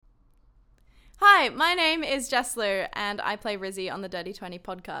Hi, my name is Jess Lou and I play Rizzy on the Dirty 20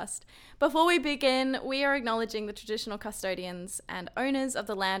 podcast. Before we begin, we are acknowledging the traditional custodians and owners of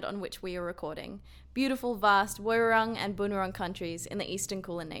the land on which we are recording, beautiful, vast Woiwurrung and Boonwurrung countries in the Eastern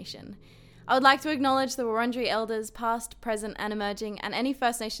Kulin Nation. I would like to acknowledge the Wurundjeri elders, past, present and emerging, and any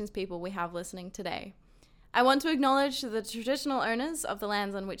First Nations people we have listening today. I want to acknowledge the traditional owners of the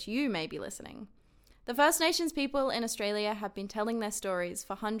lands on which you may be listening. The First Nations people in Australia have been telling their stories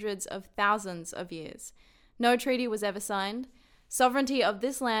for hundreds of thousands of years. No treaty was ever signed. Sovereignty of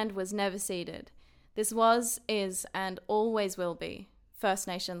this land was never ceded. This was, is, and always will be First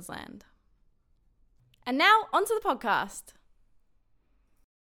Nations land. And now, onto the podcast.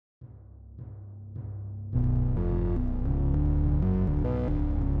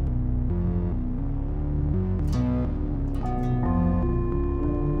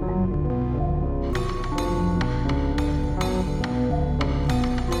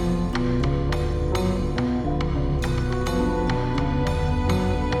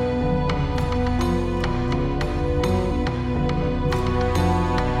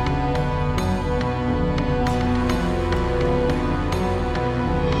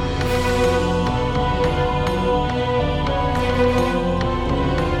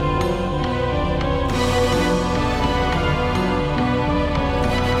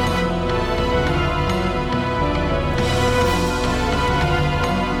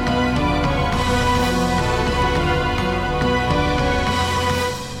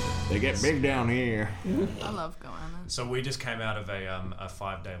 Big down here. I love Goanna. So we just came out of a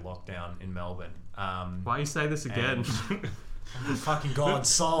 5-day lockdown in Melbourne. Why you say this again? Oh, fucking God's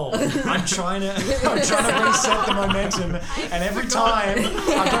soul. I'm trying to reset the momentum, and every time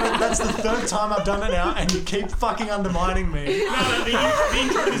I've done it, that's the third time I've done it now, and you keep fucking undermining me. No, the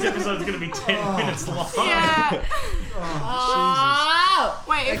intro of this episode is going to be 10 minutes long. Yeah. Oh,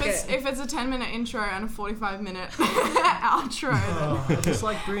 Wait, if it's a 10-minute intro and a 45-minute outro, then... I just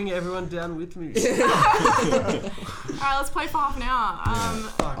like bringing everyone down with me. Alright, let's play for half an hour.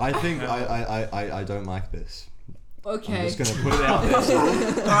 I think I don't like this. Okay. I'm just going to put it out there.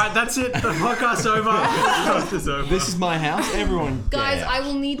 Alright, that's it. The podcast's over. It's over. This is my house. Everyone Guys, get out. I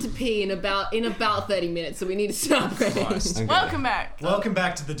will need to pee in about 30 minutes, so we need to start praying. Okay. Welcome back. Welcome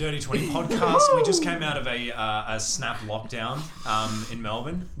back to the Dirty 20 podcast. We just came out of a snap lockdown in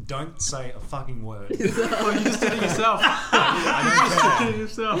Melbourne. Don't say a fucking word. Well, you just did it yourself. I don't care.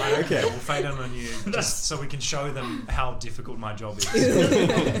 yourself. I don't care. We'll fade down on you just so we can show them how difficult my job is.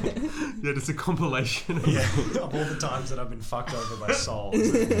 Yeah, it's a compilation. Yeah, of all the times that I've been fucked over by Sol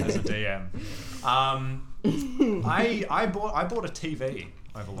as a DM. I bought a TV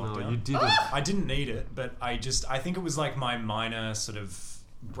over lockdown. No, you didn't. I didn't need it, but I think it was like my minor sort of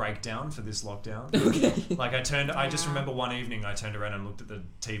breakdown for this lockdown. Okay. Like I just remember one evening I turned around and looked at the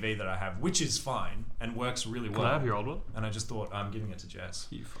TV that I have, which is fine and works really well. Can I have your old one? And I just thought, I'm giving it to Jess.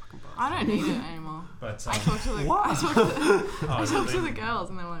 You fucking bastard. I don't need it anymore. But I talked to the I talked to the girls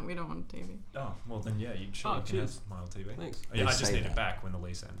and they were like, we don't want a TV. Oh, well then yeah, you should have cheers. my old TV. Thanks. Yeah, I They just say need that. it back when the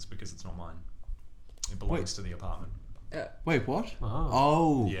lease ends because it's not mine. It belongs to the apartment. Wait, what? Oh.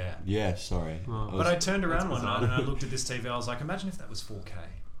 Oh. Yeah, sorry. Oh. But I turned around That's one night bizarre. and I looked at this TV. I was like, imagine if that was 4K.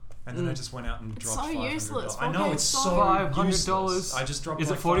 And then I just went out and It's dropped so $500. useless. I know 4K it's is so so $500. useless. I just dropped. Is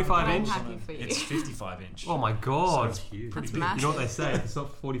it like 45 $500 inch? I'm happy for you. It's 55 inch. Oh my god. So it's Huge. pretty That's big. massive. You know what they say? If it's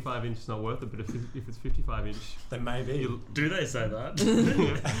not 45 inch, it's not worth it. But if it's 55 inch, Then maybe. Do they say that?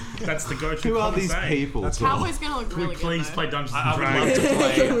 That's the go-to Who are common these saying. people? That's Cowboy's gonna look Can we really good please though. play Dungeons I and would love Dragons? to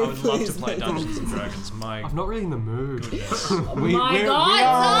play. I would love to Please play play. Dungeons and Dragons. My I'm not really in the mood. goodness. My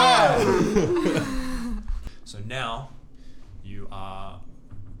God, no! So now you are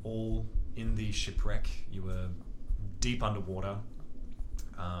all in the shipwreck. You were deep underwater,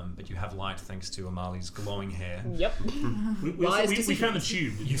 but you have light thanks to Amali's glowing hair. Yep. We found the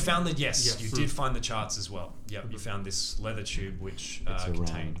tube. You found the yes, Yes. you did find the charts as well. Yep, you found this leather tube which It's around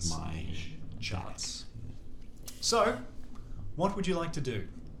contains my the charts. So, what would you like to do?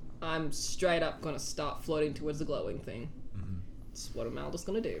 I'm straight up gonna start floating towards the glowing thing. That's what Amalda's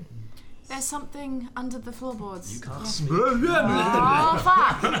gonna do. There's something under the floorboards. You can't speak. Oh,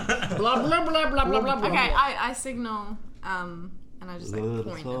 fuck! Blah blah blah blah blah blah. Okay, I signal, and I just like The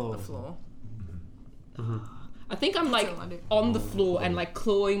point at floor. the floor. I think I'm like That's all I do. on the floor and like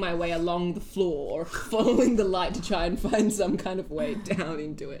clawing my way along the floor, following the light to try and find some kind of way down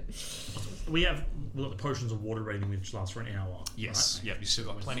into it. We've got the potions of water rating which lasts for an hour. Yes, right? yep, you've still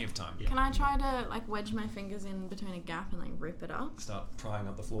got plenty of time. Can I try to like wedge my fingers in between a gap and like rip it up? Start prying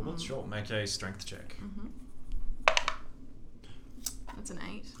up the floorboards. Sure, make a strength check. That's an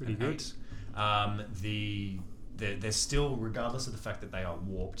 8. Pretty An good. 8. The they're still, regardless of the fact that they are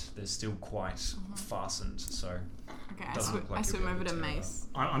warped, they're still quite fastened. So Okay, Doesn't look like I you'll swim be able over to to tear it Mace.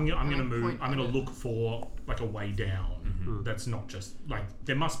 I'm gonna move. point I'm gonna at it. look for like a way down. Mm-hmm. That's not just like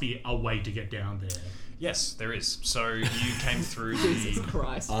there must be a way to get down there. yes, there is. So you came through Jesus the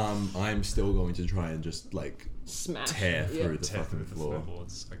Christ. I'm still going to try and just like Smash. tear Yeah. through the tear fucking through the floor.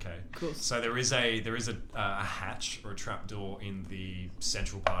 floorboards. Okay. Cool. So there is a hatch or a trapdoor in the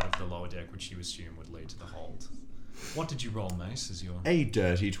central part of the lower deck, which you assume would lead to the hold. What did you roll, Mace? As your A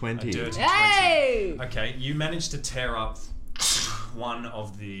dirty 20. A dirty Hey! 20. Okay, you managed to tear up one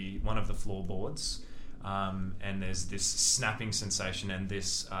of the floorboards, and there's this snapping sensation, and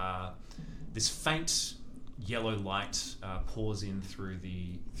this faint yellow light pours in through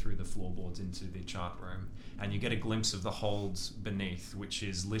the floorboards into the chart room, and you get a glimpse of the hold beneath, which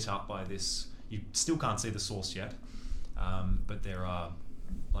is lit up by this. You still can't see the source yet, but there are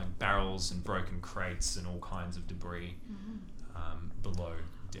like barrels and broken crates and all kinds of debris below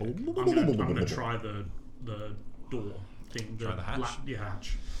deck. I'm gonna try the door thing. Try the hatch? The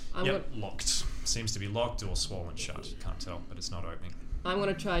hatch. I'm Yep, locked. Seems to be locked or swollen shut. You can't tell, but it's not opening.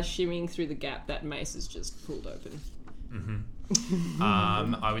 gonna try shimmying through the gap that Mace has just pulled open.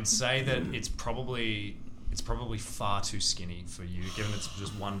 I would say that it's probably far too skinny for you, given it's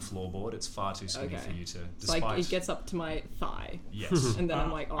just one floorboard. It's far too skinny Okay. for you to. It's like Despite it gets up to my thigh, yes, and then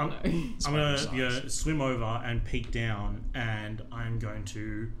I'm like, oh I'm no. gonna size. swim over and peek down, and I'm going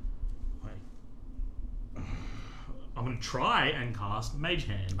to. I'm going to try and cast Mage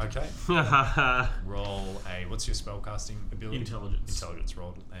Hand. okay. Roll a. What's your spellcasting ability? Intelligence. Intelligence.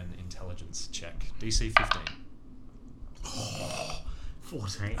 Roll an intelligence check. DC 15.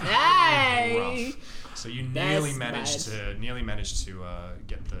 14. Hey! Rough. So you That's nearly managed to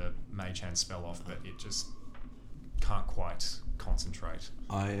get the mage hand spell off, but it just can't quite concentrate.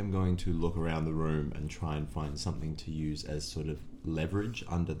 I am going to look around the room and try and find something to use as sort of leverage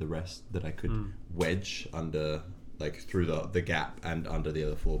under the rest that I could wedge under, like through the gap and under the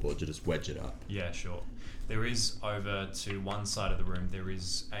other floorboard to just wedge it up. Yeah, sure. There is over to one side of the room. There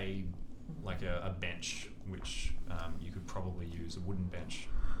is a bench which you could probably use, a wooden bench.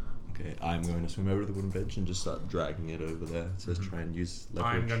 Okay, I'm going to swim over to the wooden bench and just start dragging it over there to try and use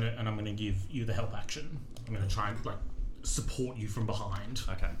leverage. I'm gonna give you the help action. I'm gonna try and support you from behind.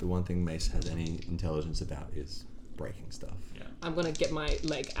 Okay. The one thing Mace has any intelligence about is breaking stuff. Yeah. I'm gonna get my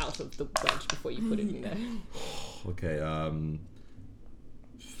leg out of the wedge before you put it in there. Okay,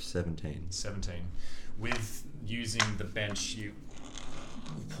 17. 17. With using the bench, you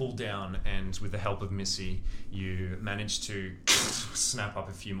pull down, and with the help of Missy, you manage to snap up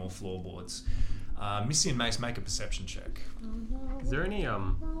a few more floorboards. Missy and Mace, make a perception check. Is there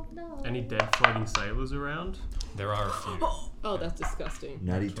any dead floating sailors around? There are a few. Oh, that's disgusting.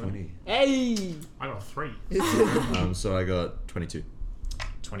 Natty 20. Hey! I got a 3. So I got 22.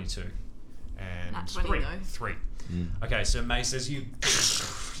 22. And Not 20 though. 3. Okay, so Mace, as you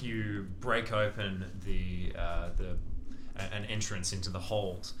break open an entrance into the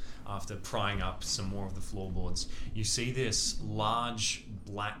hold after prying up some more of the floorboards, you see this large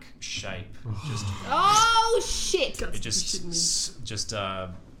black shape just Oh shit! it just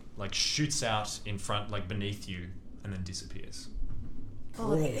like shoots out in front, like beneath you, and then disappears.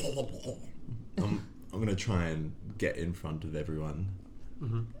 I'm gonna try and get in front of everyone,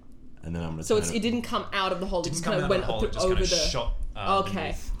 and then I'm gonna. So turn it didn't come out of the hole. It Didn't just come kind out of of went the hole, up it just over kind the. of shot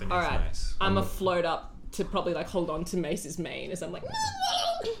Okay, beneath all right. Mace. I'm a float up to probably hold on to Mace's mane as I'm like.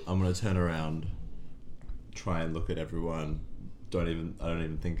 I'm gonna turn around, try and look at everyone. I don't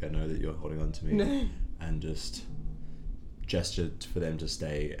even think I know that you're holding on to me, and just gesture for them to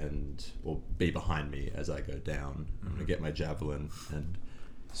stay or be behind me as I go down. I'm gonna get my javelin and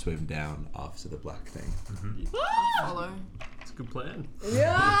swim down after the black thing. Follow. It's a good plan.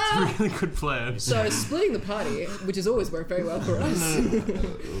 Yeah. It's a really good plan. So splitting the party, which has always worked very well for us.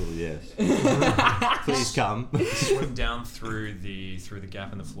 Oh yes, please come. Swim down through the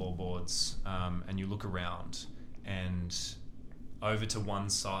gap in the floorboards, and you look around, and over to one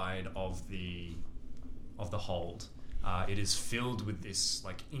side of the hold, it is filled with this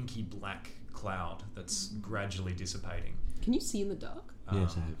like inky black cloud that's gradually dissipating. Can you see in the dark?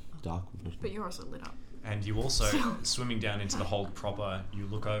 Yes, I have dark vision. But you're also lit up. And you also, swimming down into the hold proper, you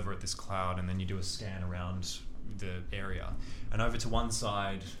look over at this cloud, and then you do a scan around the area. And over to one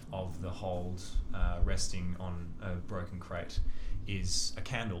side of the hold, resting on a broken crate, is a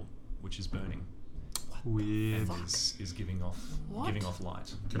candle, which is burning Weird. and is giving off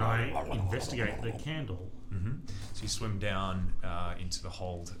light. Can I investigate the candle? So you swim down into the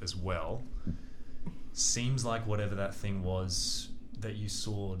hold as well. Seems like whatever that thing was that you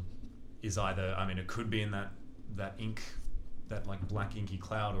saw is either, I mean, it could be in that ink, that like black inky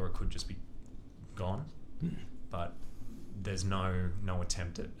cloud, or it could just be gone. But there's no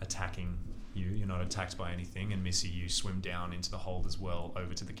attempt at attacking you. You're not attacked by anything. And Missy, you swim down into the hold as well,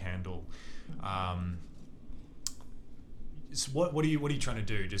 over to the candle. So what are you trying to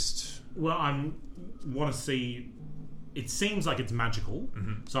do? Just Well, I want to see. It seems like it's magical,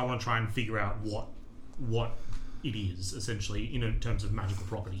 so I want to try and figure out what it is essentially in terms of magical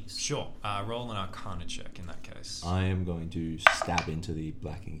properties. sure. Roll an Arcana check in that case. I am going to stab into the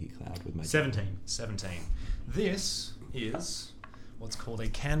black inky cloud with my 17. 17. This is what's called a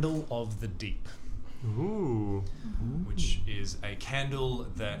candle of the deep, Ooh. which is a candle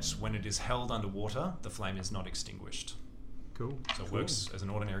that, when it is held underwater, the flame is not extinguished. Cool. So it works as an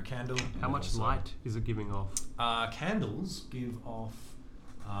ordinary candle. How much Also, light is it giving off? Candles give off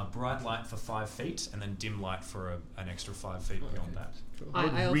bright light for 5 feet, and then dim light for an extra 5 feet beyond that. I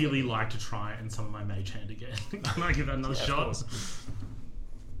would I also- really like to try and summon my mage hand again. Can I give that another Yeah, of shot? course.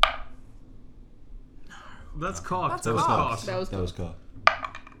 That's cocked. That's That was cocked. cocked. That was That was cocked.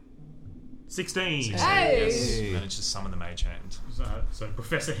 16. Hey! Yes, managed to summon the mage hand. So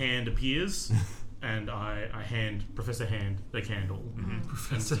Professor Hand appears, and I hand Professor Hand the candle.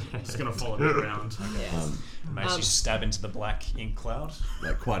 Professor. Just gonna follow me around. Yes. Makes you stab into the black ink cloud.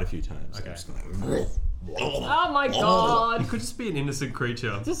 Like quite a few times. Okay. I'm just like, Oh my god! It could just be an innocent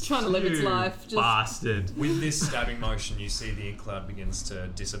creature. Just trying to live its You life. Just bastard. With this stabbing motion, you see the ink cloud begins to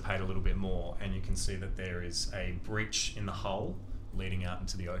dissipate a little bit more, and you can see that there is a breach in the hull leading out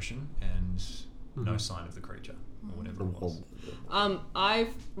into the ocean, and no sign of the creature or whatever it was. I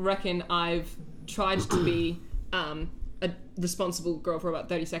reckon I've tried to be a responsible girl for about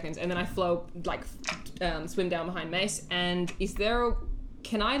 30 seconds, and then I swim down behind Mace. And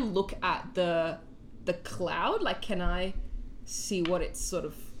can I look at the cloud? Like, can I see what it's sort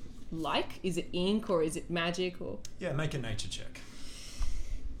of like? Is it ink or is it magic or? Yeah, make a nature check.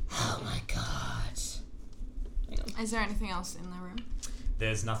 Oh my god! Is there anything else in the room?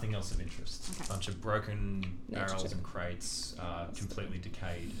 There's nothing else of interest. Okay. A bunch of broken Nature barrels check. and crates, completely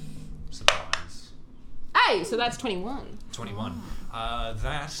decayed supplies. Hey, so that's 21. 21.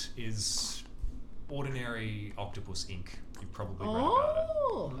 That is ordinary octopus ink. You probably read about it.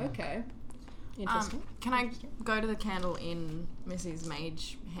 Oh, okay. Interesting. Can I go to the candle in Missy's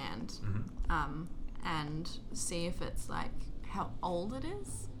mage hand and see if it's like how old it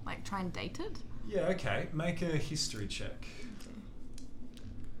is? Like try and date it? Yeah, okay. Make a history check.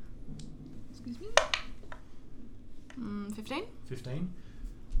 Excuse me? 15? 15.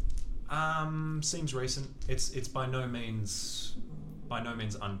 Seems recent. It's by no means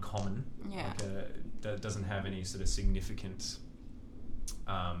uncommon. Yeah. That doesn't have any sort of significant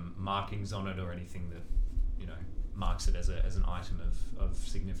markings on it or anything that marks it as an item of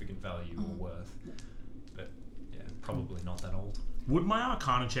significant value or worth. But yeah, probably not that old. Would my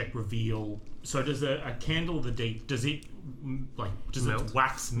Arcana check reveal? So does a candle of the deep? Does it Melt?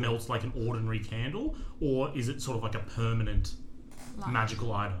 wax melt like an ordinary candle, or is it sort of like a permanent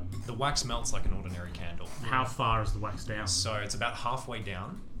magical item? The wax melts like an ordinary candle. How far is the wax down? So it's about halfway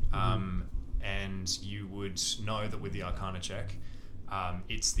down, and you would know that with the Arcana check,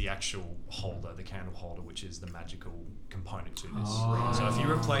 it's the actual holder, the candle holder, which is the magical component to this.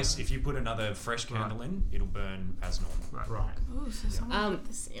 So if you put another fresh candle in, it'll burn as normal. Right. Ooh, so someone put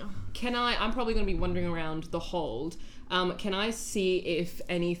this here. I'm probably going to be wandering around the hold. Can I see if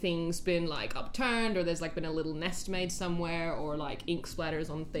anything's been like upturned or there's like been a little nest made somewhere or like ink splatters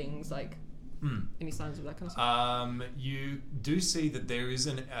on things, like any signs of that kind of stuff? You do see that there is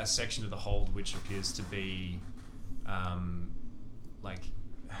a section of the hold which appears to be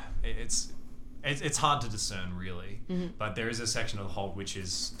it's hard to discern really, but there is a section of the hold which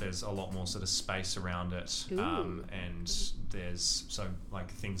there's a lot more sort of space around it, and there's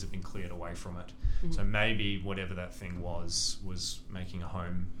things have been cleared away from it. So maybe whatever that thing was making a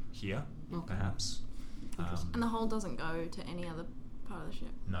home here, perhaps. And the hole doesn't go to any other part of the ship.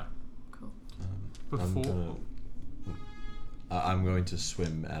 No. Cool. I'm going to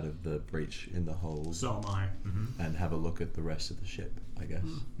swim out of the breach in the hold So am I. and have a look at the rest of the ship, I guess.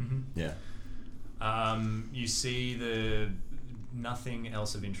 Yeah. You see nothing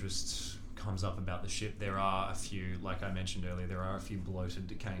else of interest comes up about the ship. There are a few, like I mentioned earlier, there are a few bloated,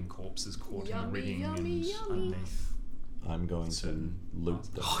 decaying corpses caught in the rigging and underneath. I'm going to loot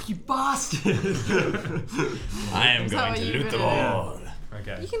them. Oh, you bastard! I am Is that going what to you're loot them gonna all.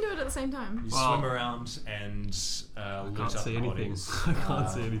 Okay. You can do it at the same time. You Wow. swim around and loot Can't up see the anything. bodies. I can't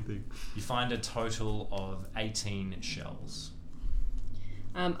see anything. You find a total of 18 shells.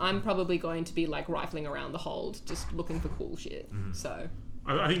 I'm probably going to be like rifling around the hold, just looking for cool shit. So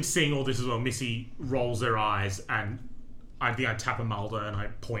I think seeing all this as well, Missy rolls her eyes, and I think I tap Amalda and I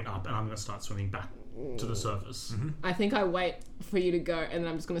point up, and I'm going to start swimming back to the surface. I think I wait for you to go, and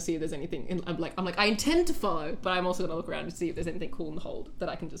then I'm just going to see if there's anything. And I'm like, I intend to follow, but I'm also going to look around to see if there's anything cool in the hold that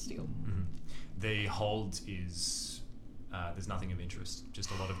I can just steal. The hold is there's nothing of interest.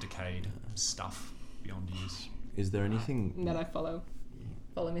 Just a lot of decayed stuff beyond use. Is there anything? And then I follow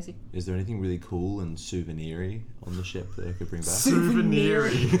Missy. Is there anything really cool and souvenir-y on the ship that I could bring back?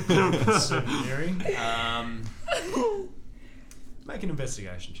 Souvenir-y. Make an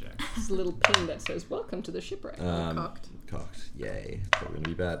investigation check. It's a little pin that says, "Welcome to the shipwreck." Cocked. Cocked. Yay. Probably going to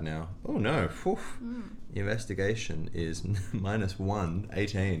be bad now. Oh no. Investigation is -1,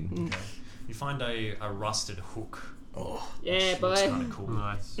 18. Okay. You find a rusted hook. Oh. Yeah, boy. Looks kind of cool.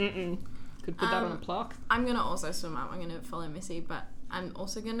 Nice. Could put that on a plaque. I'm gonna also swim up. I'm gonna follow Missy, but I'm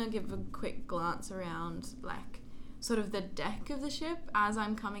also gonna give a quick glance around, like, sort of the deck of the ship as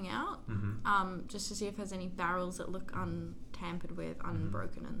I'm coming out, just to see if there's any barrels that look untampered with,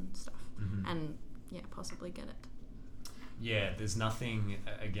 unbroken and stuff, and possibly get it. Yeah, there's nothing.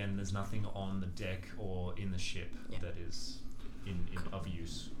 Again, there's nothing on the deck or in the ship that is of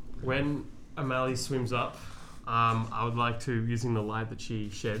use. When Amali swims up, I would like to, using the light that she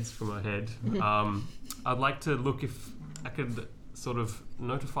sheds from her head, I'd like to look if I could sort of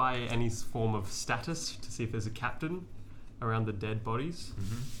notify any form of status to see if there's a captain around the dead bodies.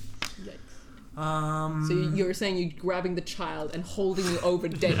 Yikes. So you're saying you're grabbing the child and holding it over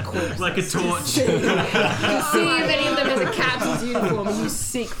dead corpses. Like a torch. See if any of them has a captain's uniform, you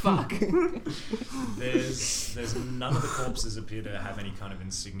sick fuck. There's none of the corpses appear to have any kind of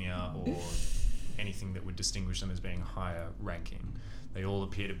insignia or anything that would distinguish them as being higher ranking. They all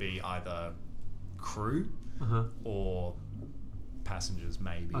appear to be either crew or passengers,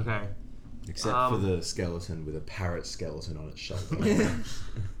 maybe. Okay. Except for the skeleton with a parrot skeleton on its shoulder.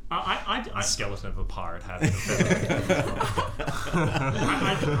 A skeleton of a pirate hat.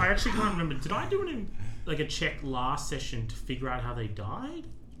 I actually can't remember. Did I do a check last session to figure out how they died?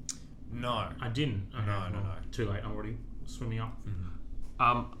 No. I didn't. Okay, No. Too late. I'm already swimming up.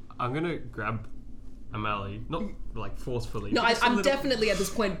 I'm gonna grab Amali, not like forcefully. No, just a I'm little- definitely at this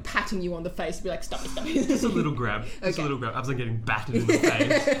point patting you on the face to be like, stop it. Just a little grab. Just Okay. a little grab. I was like getting battered in the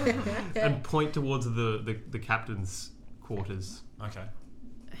face. And point towards the captain's quarters Okay.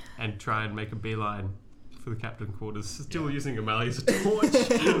 and try and make a beeline for the captain's quarters. Still using Amali as a torch.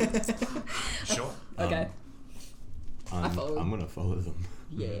 Sure. Okay. I'm follow them. going to follow them.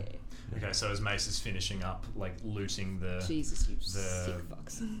 Yeah. Okay, so as Mace is finishing up, like looting the Jesus, you sick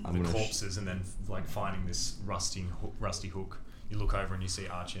fucks. I'm the gonna corpses and then like finding this rusty hook, you look over and you see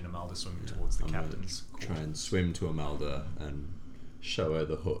Archie and Amalda swimming towards the I'm gonna captain's try quarters. and swim to Amalda and show her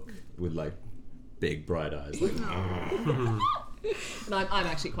the hook with like big bright eyes. Like, And I'm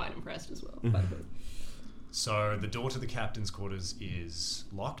actually quite impressed as well. By the way. So the door to the captain's quarters is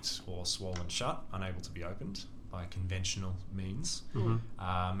locked or swollen shut, unable to be opened by conventional means.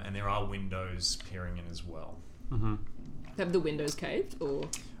 And there are windows peering in as well. Have the windows caved or?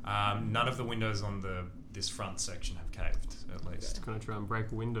 None of the windows on this front section have caved, at least. Gonna try and break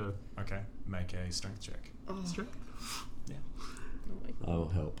a window. Okay, make a strength check. Strength? Yeah. Oh my God. I will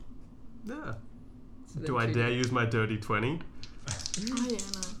help. Yeah. So Do then I dare use my dirty 20? Oh yeah,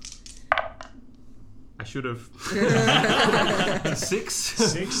 no. I should have. 6?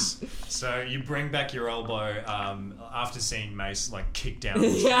 6. So you bring back your elbow after seeing Mace like kick down,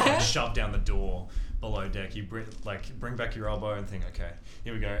 Yeah. shove down the door below deck. You bring back your elbow and think, okay,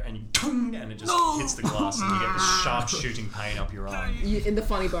 here we go, and you and it just hits the glass, and you get this sharp shooting pain up your arm. In the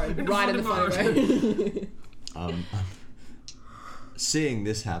funny bone, right in the funny bone. Seeing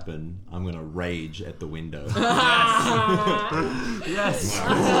this happen, I'm going to rage at the window. Yes!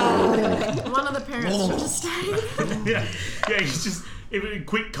 One of the parents should just stay. Yeah, he's just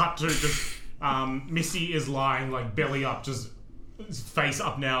quick cut to just Missy is lying like belly up, just face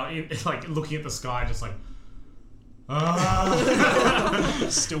up now, like looking at the sky, just like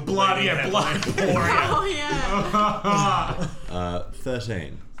Still blood, bleeding yeah, heavily. blood pouring out. Oh yeah.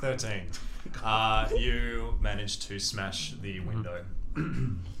 13. 13. You manage to smash the window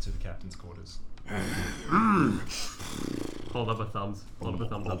to the captain's quarters. Hold up a thumbs. Hold up a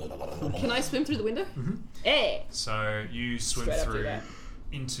thumbs up. Can I swim through the window? Hey. So you swim Straight up do through that.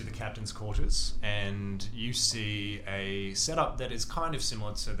 into the captain's quarters, and you see a setup that is kind of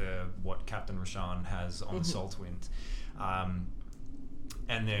similar to what Captain Rashan has on the Saltwind.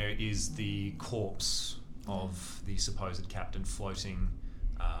 And there is the corpse of the supposed captain floating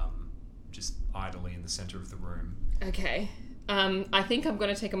just idly in the center of the room. Okay. I think I'm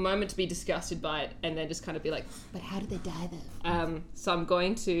going to take a moment to be disgusted by it, and then just kind of be like, "But how did they die though?" So I'm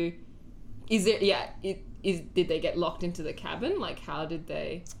going to. Is there? Yeah. Did they get locked into the cabin? Like, how did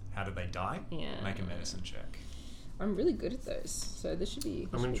they? How did they die? Yeah. Make a medicine check. I'm really good at those, so this should be.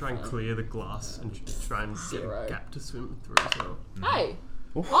 I'm going to try and fun. clear the glass and try and get Zero. a gap to swim through as well. Hey.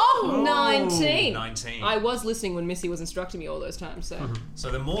 Oh, 19. 19. I was listening when Missy was instructing me all those times, so. So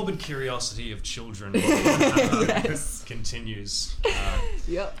the morbid curiosity of children continues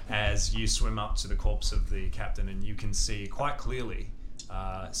Yep. as you swim up to the corpse of the captain, and you can see quite clearly,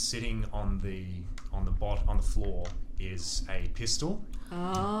 sitting on the floor is a pistol,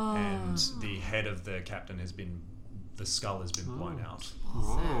 Oh. and the head of the captain the skull has been blown out.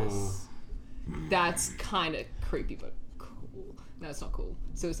 Oh. That's kind of creepy, but cool. No, it's not cool.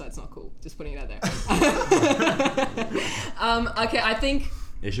 Suicide's not cool. Just putting it out there. Okay, I think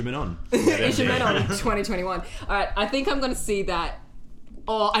It should have been on. it should have been on 2021. All right, I think I'm going to see that.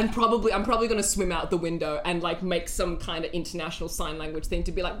 Oh, I'm probably going to swim out the window and like make some kind of international sign language thing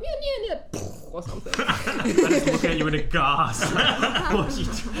to be like or something. I just look at you in a gasp. What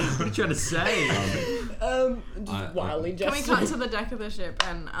are you trying to say? Just wildly Can we gesturing. cut to the deck of the ship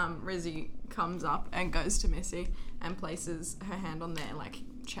and Rizzy comes up and goes to Missy and places her hand on their like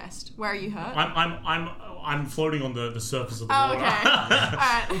chest. Where are you hurt? I'm floating on the surface of the Oh, water. okay.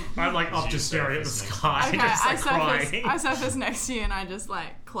 Alright. I'm like up You just staring at the surface sky, Okay, just like I crying. surface next to you and I just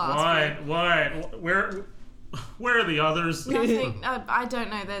like clasp you. What? Where are the others? Nothing. I don't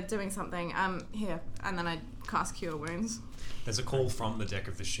know. They're doing something. Here, and then I cast Cure Wounds. There's a call from the deck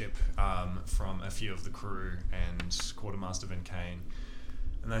of the ship, from a few of the crew and Quartermaster Van Kane,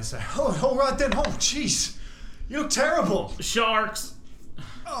 and they say, "Oh, all right then. Oh, jeez, you look terrible. Sharks.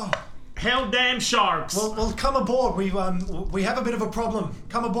 Oh, Hell damn sharks. well, come aboard. We have a bit of a problem.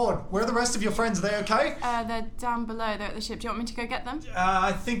 Come aboard. Where are the rest of your friends? Are they okay? They're down below. They're at the ship. Do you want me to go get them?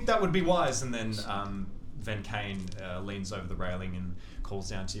 I think that would be wise." And then Van Kane leans over the railing and calls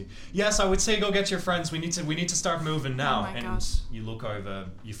down to you. "Yes, I would say go get your friends. We need to start moving now." Oh my and God. you look over.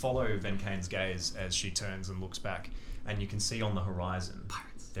 You follow Van Kane's gaze as she turns and looks back, and you can see on the horizon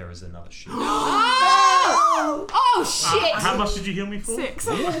there is another ship. Oh shit! How much did you heal me for? 6.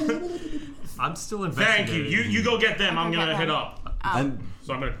 I'm still Thank you. investigating. You go get them. I'm I'll gonna get head them. up. And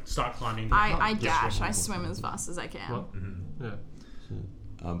So I'm gonna start climbing. I dash. I swim as fast as I can. What?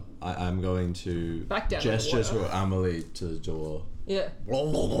 Yeah. I'm going to Back down in the gesture to water. Amelie to the door. Yeah.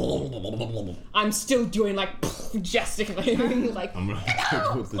 I'm still doing like gesticulating like. I'm going to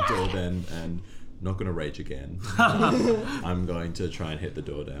put the door down and not going to rage again. I'm going to try and hit the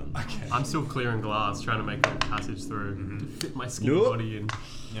door down. Okay. I'm still clearing glass, trying to make a passage through to fit my skin Nope. body in.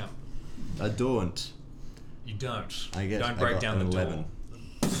 Yeah. I don't. You don't. I guess Don't I break got down an the 11. door.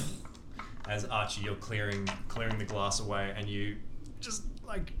 As Archie, you're clearing the glass away, and you just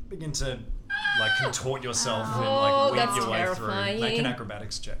like begin to like contort yourself and Oh, like weave that's your way terrifying. through. Make an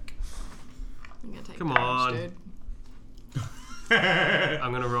acrobatics check. I'm gonna take Come courage, on. dude.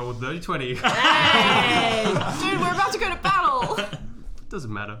 I'm gonna roll 30-20. Hey! Dude, we're about to go to battle.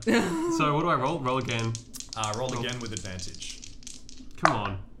 Doesn't matter. So what do I roll? Roll again. Roll again with advantage. Come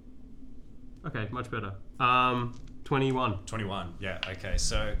on. Okay, much better. 21. 21. Yeah. Okay.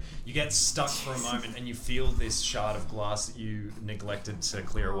 So you get stuck for a moment, and you feel this shard of glass that you neglected to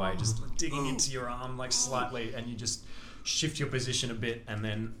clear away, just digging into your arm like slightly, and you just shift your position a bit, and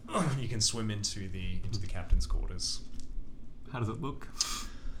then you can swim into the captain's quarters. How does it look?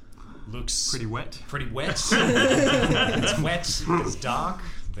 Looks Pretty wet. pretty wet. It's wet. It's dark.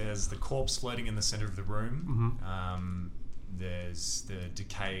 There's the corpse floating in the center of the room. There's the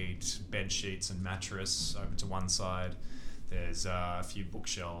decayed bed sheets and mattress over to one side. There's a few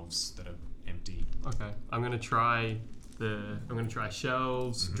bookshelves that are empty. Okay. I'm gonna try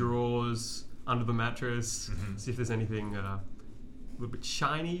shelves, drawers, under the mattress. See if there's anything a little bit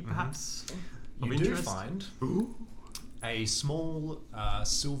shiny, perhaps. Of You interest. do find a small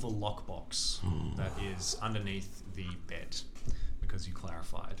silver lockbox that is underneath the bed because you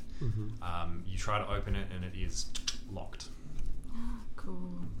clarified. You try to open it and it is locked.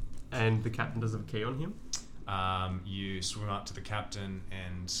 Cool. And the captain doesn't have a key on him. You swim up to the captain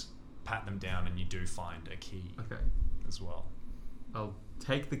and pat them down, and you do find a key Okay. as well. I'll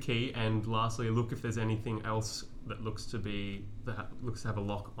take the key and lastly look if there's anything else that looks to have a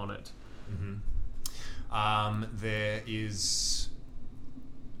lock on it. There is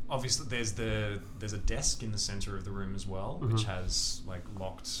obviously there's a desk in the center of the room as well, which has like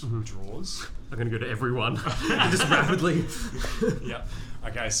locked drawers. I'm gonna go to everyone just rapidly. Yep.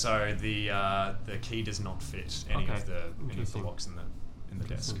 Okay, so the key does not fit any Okay. of the Interesting. locks in the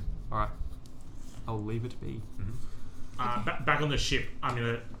desk. All right. I'll leave it be. back on the ship, I'm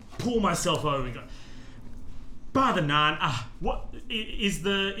gonna pull myself over and go. Bar the Naan. What is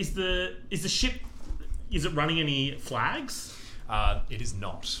the ship? Is it running any flags? It is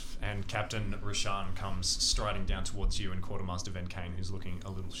not. And Captain Rashan comes striding down towards you, and Quartermaster Venkane, who's looking a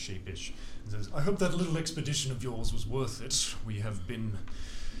little sheepish, and says, "I hope that little expedition of yours was worth it. We have been,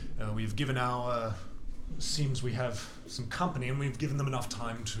 we've given our, seems we have some company, and we've given them enough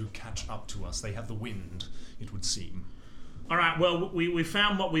time to catch up to us. They have the wind, it would seem." All right. Well, we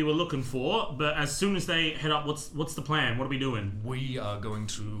found what we were looking for, but as soon as they head up, what's the plan? What are we doing? We are going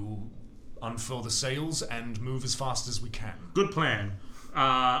to unfurl the sails and move as fast as we can. Good plan.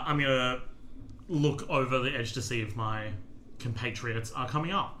 I'm gonna look over the edge to see if my compatriots are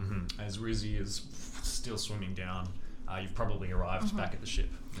coming up. As Rizzy is still swimming down, you've probably arrived back at the ship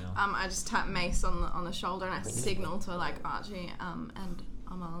now. I just tap Mace on the shoulder and I signal to like Archie and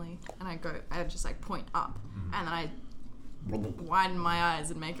Amali, and I just like point up, and then I widen my eyes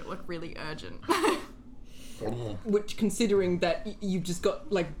and make it look really urgent. Which, considering that you've just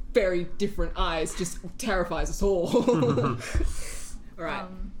got like very different eyes, just terrifies us all. All right.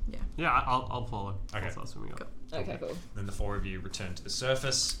 Yeah, I'll follow. Okay. I'll start swimming up. Okay, cool. Then the four of you return to the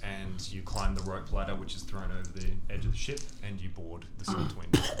surface, and you climb the rope ladder, which is thrown over the edge of the ship, and you board the Salt Wind.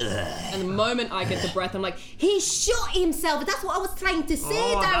 And the moment I get the breath, I'm like, he shot himself. That's what I was trying to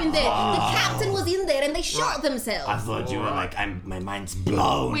say down there. The captain was in there and they shot themselves. I thought you were like, my mind's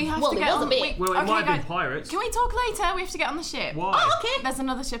blown. We have Well, to it get was on. a bit. Well, it Okay, might have been guys, pirates. can we talk later? We have to get on the ship. Why? Oh, okay. There's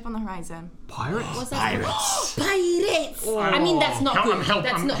another ship on the horizon. Pirates? What's that? Pirates. Pirates! I mean, that's not good. I'm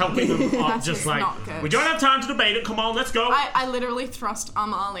That's helping them up, That's just just like, not good. we don't have time to debate it. Come on, let's go. I literally thrust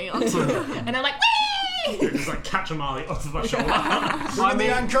Amali onto And I'm like, whee! Just like catch Amali off my shoulder. Bring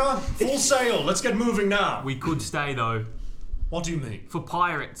the anchor! Full sail! Let's get moving now! We could stay though. What do you mean? For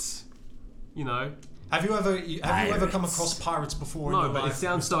pirates. You know? Have you ever come across pirates before? in No, your but life, it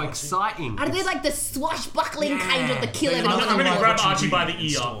sounds Mr. so Archie? exciting. Are they like the swashbuckling kind of the kill They everyone? are. I'm gonna Like grab what you Archie by the read in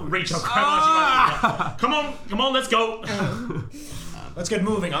ear. stories. Reach up, grab Archie by the ear. Come on, let's go. Let's get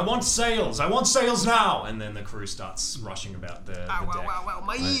moving. I want sails now! And then the crew starts rushing about the deck.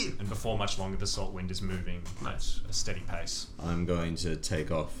 my ear! And before much longer, the Salt Wind is moving at a steady pace. I'm going to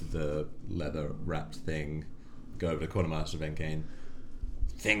take off the leather wrapped thing, go over to Quartermaster Venkane.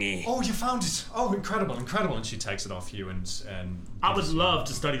 Thingy. Oh, you found it! Oh, incredible! And she takes it off you and I would gives you- love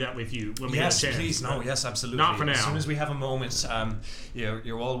to study that with you when we Yes, get a chance. please. No, yes, absolutely. Not for As now. soon as we have a moment,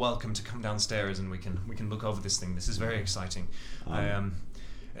 you're all welcome to come downstairs and we can look over this thing. This is very exciting.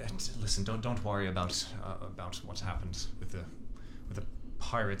 Listen, don't worry about what's happened with the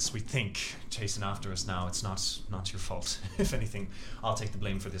pirates. We think chasing after us now. It's not your fault. If anything, I'll take the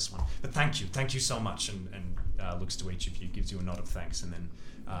blame for this one. But thank you so much. And looks to each of you, gives you a nod of thanks, and then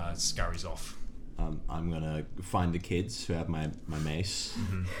scurries off. I'm gonna find the kids who have my mace,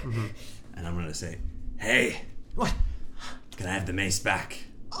 and I'm gonna say, Hey, What? can I have the mace back?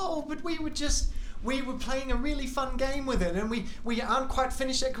 Oh, but we were playing a really fun game with it, and we aren't quite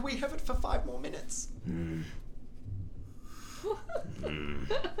finished yet. Can we have it for 5 more minutes? You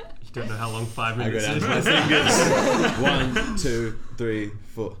don't know how long 5 I go minutes down is. to my fingers. 1, 2, 3,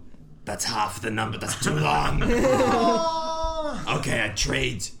 4. That's half the number. That's too long. Okay, I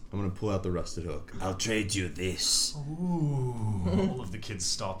trade. I'm gonna pull out the rusted hook. I'll trade you this. All of the kids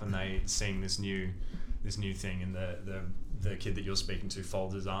stop and they seeing this new thing, and the kid that you're speaking to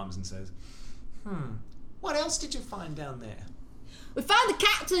folds his arms and says, what else did you find down there? We found the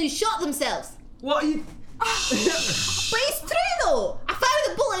captain who shot themselves. What are you... But it's true though. I found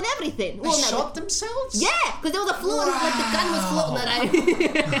the bullet and everything. They Well, no, shot themselves? Yeah, because there was a floating, like the gun was floating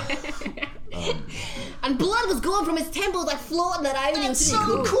around. And blood was going from his temples, like floating around. It was That's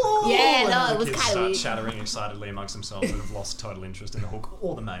really so cool! Yeah, And no, the it was kids kind of start weird. chattering excitedly amongst themselves and have lost total interest in the hook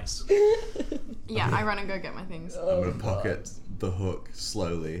or the mace. Yeah, I run and go get my things. I'm gonna pocket the hook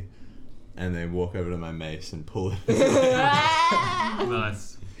slowly, and then walk over to my mace and pull it.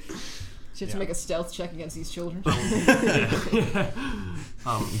 Nice. She has to make a stealth check against these children. I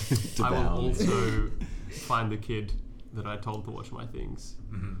will bound. also find the kid that I told to watch my things.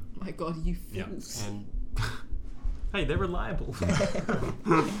 My God, you Yeah. fools. And... hey, they're reliable.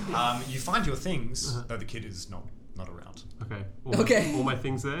 You find your things, though the kid is not around. Okay. Okay. All my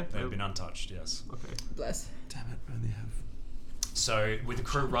things there? They've been untouched, yes. Okay. Bless. Damn it! I only have. So with the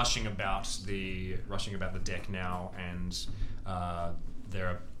crew rushing about the deck now, and there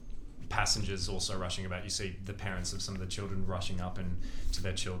are passengers also rushing about. You see the parents of some of the children rushing up and to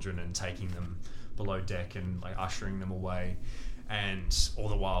their children and taking them below deck and like ushering them away. And all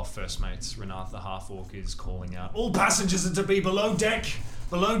the while, First Mate Renath the Half-Orc is calling out, "All passengers are to be below deck!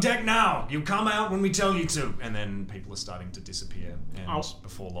 Below deck now! You come out when we tell you to!" And then people are starting to disappear. And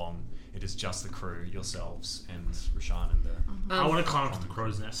before long, it is just the crew, yourselves, and Rashaan and the... I want to climb up to the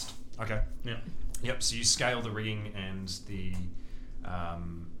crow's nest. Okay. Yeah. Yep, so you scale the rigging and the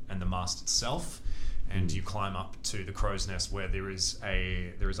mast itself, and you climb up to the crow's nest where there is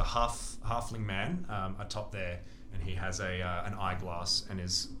a halfling man atop there, and he has an eyeglass and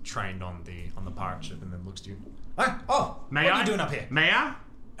is trained on the pirate ship, and then looks to you. Hey, what are you doing up here? May I?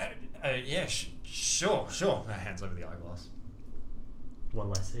 Yeah, sure. Hands over the eyeglass.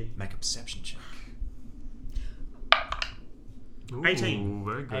 What'll I see? Make a perception check. Ooh, 18.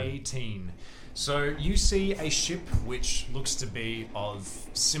 Very good. 18. So you see a ship which looks to be of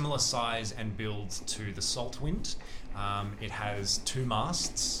similar size and build to the Saltwind. It has 2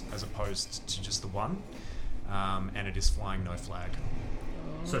 masts as opposed to just the one, and it is flying no flag.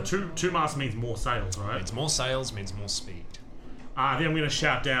 So two masts means more sails, right? Means more sails, means more speed. Then I'm going to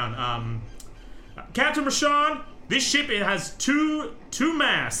shout down, Captain Rashaan, this ship, it has two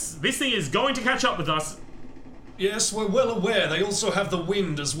masts. This thing is going to catch up with us. Yes, we're well aware. They also have the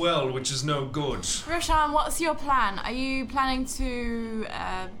wind as well, which is no good. Rashaan, what's your plan? Are you planning to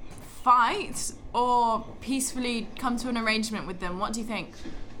fight or peacefully come to an arrangement with them? What do you think?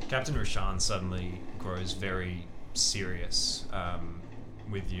 Captain Rashaan suddenly grows very serious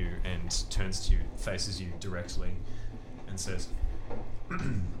with you and turns to you, faces you directly, and says,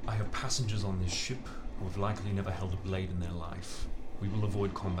 "I have passengers on this ship who have likely never held a blade in their life. We will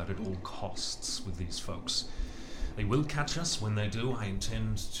avoid combat at all costs with these folks. They will catch us. When they do, I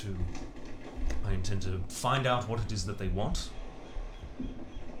intend to find out what it is that they want,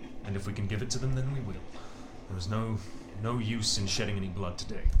 and if we can give it to them, then we will. There is no use in shedding any blood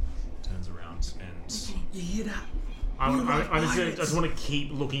today." Turns around and You hear that? I just want to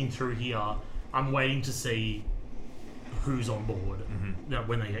keep looking through here. I'm waiting to see who's on board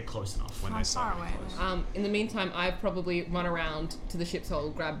when they get close enough. when How they far start away? getting close. In the meantime, I've probably run around to the ship's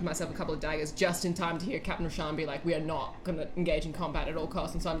hold, grabbed myself a couple of daggers just in time to hear Captain Rashaan be like, "We are not going to engage in combat at all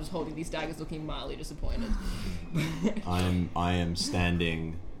costs," and so I'm just holding these daggers looking mildly disappointed. I am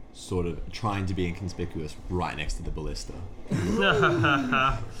standing, sort of trying to be inconspicuous, right next to the ballista.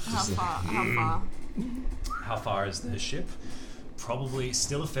 How far? How far is the ship? Probably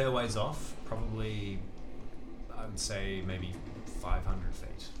still a fair ways off. Probably, I would say maybe 500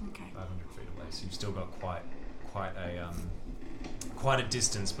 feet. Okay. 500 feet away. So you've still got quite a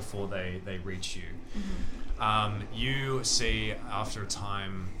distance before they reach you. You see after a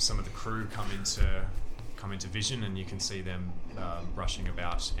time some of the crew come into vision, and you can see them rushing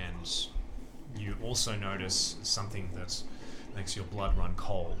about, and you also notice something that makes your blood run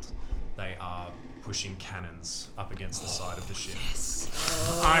cold. They are pushing cannons up against the side of the ship.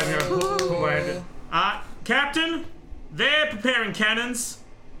 I'm going to put my hand. Captain, they're preparing cannons.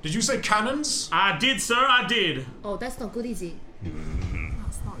 Did you say cannons? I did, sir, I did. Oh, that's not good, is it?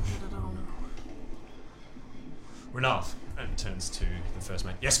 That's not good at all. Renath, and turns to the first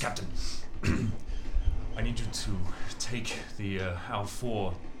mate. Yes, Captain. I need you to take our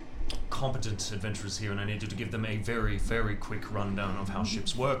 4 competent adventurers here, and I need you to give them a very, very quick rundown of how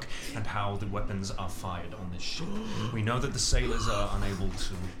ships work and how the weapons are fired on this ship. We know that the sailors are unable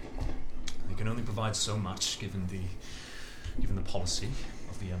to. They can only provide so much given the policy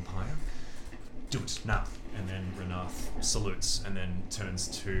of the Empire. Do it now. And then Renath salutes and then turns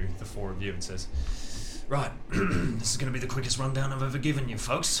to the 4 of you and says, "Right, this is going to be the quickest rundown I've ever given you,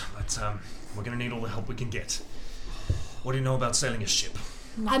 folks, but we're going to need all the help we can get. What do you know about sailing a ship?"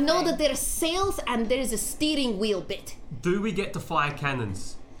 I know that there are sails and there is a steering wheel bit. Do we get to fire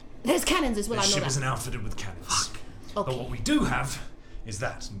cannons? There's cannons as well, The I know ship that. isn't outfitted with cannons. But Okay. what we do have is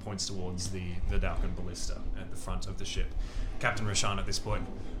that, and points towards the Dalkin ballista at the front of the ship. Captain Rashaan at this point,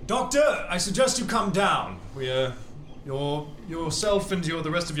 "Doctor, I suggest you come down. Yourself and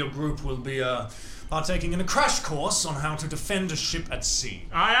the rest of your group will be partaking in a crash course on how to defend a ship at sea."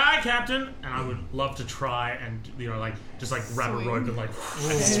 Aye, aye, Captain. And I would love to try and, just grab Swing. a rope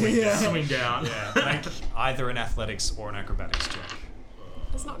and swing down. Yeah, make either an athletics or an acrobatics check.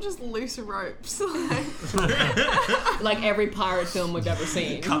 It's not just loose ropes. Like every pirate film we've ever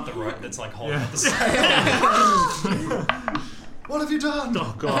seen. Cut the rope that's holding up the sail. What have you done?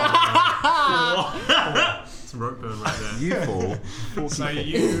 Oh, God. It's rope burn right there. You fall. So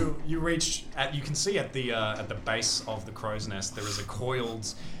you reach at, you can see at the base of the crow's nest there is a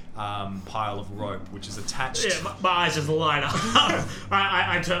coiled pile of rope which is attached. Yeah, my eyes just light up.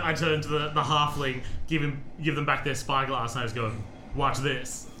 I turn to the halfling, give them back their spyglass, and I just go, watch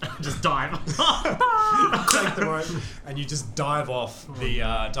this. Just dive. Take the rope, and you just dive off the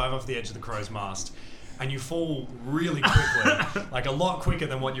edge of the crow's mast, and you fall really quickly, like a lot quicker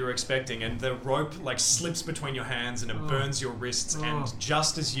than what you were expecting, and the rope like slips between your hands and it burns your wrists, and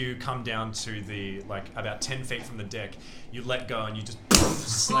just as you come down to the like about 10 feet from the deck, you let go and you just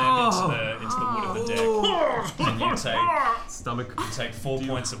slam into the wood of the deck, and you take 4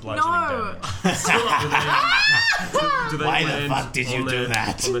 points of bludgeoning damage. Do they Why the land fuck did you on do their-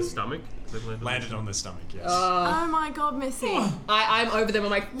 that? On their stomach? They Landed on the stomach, yes. Oh my god, Missy. I'm over them. I'm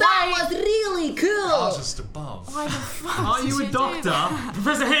like, That was really cool. Just above. Why the fuck Are did you a do doctor? that?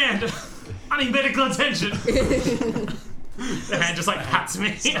 Professor Hand, I need medical attention. The hand just like pats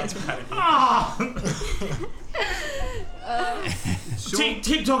me.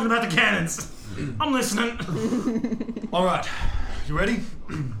 Keep talking about the cannons. I'm listening. All right, you ready?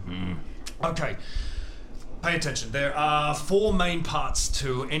 Okay. Pay attention. There are 4 main parts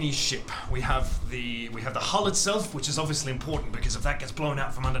to any ship. We have the hull itself, which is obviously important because if that gets blown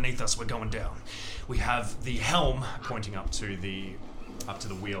out from underneath us, we're going down. We have the helm pointing up to the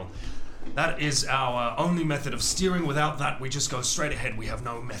wheel. That is our only method of steering. Without that, we just go straight ahead. We have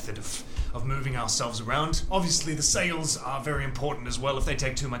no method of moving ourselves around. Obviously, the sails are very important as well. If they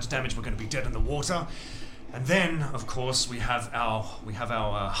take too much damage, we're going to be dead in the water. And then, of course, we have our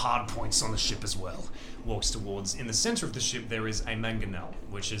hard points on the ship as well. Walks towards. In the center of the ship, there is a mangonel,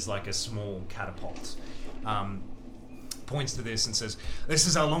 which is like a small catapult. Points to this and says, "This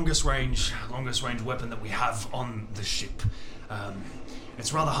is our longest range weapon that we have on the ship.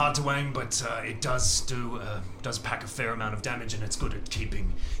 It's rather hard to aim, but it does pack a fair amount of damage, and it's good at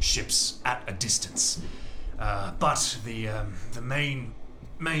keeping ships at a distance. But the main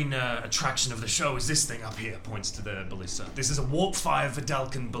attraction of the show is this thing up here," points to the ballista. "This is a Warp 5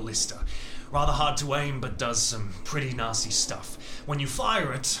 Vidalcan ballista. Rather hard to aim, but does some pretty nasty stuff. When you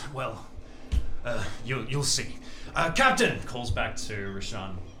fire it, well, you'll see. Captain," calls back to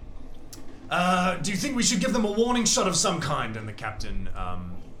Rashan. "Do you think we should give them a warning shot of some kind?" And the captain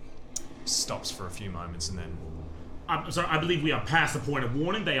stops for a few moments and then... I'm sorry, I believe we are past the point of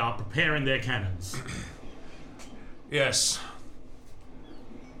warning. They are preparing their cannons. "Yes.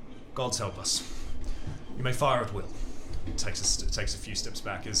 Gods help us. You may fire at will." Takes a few steps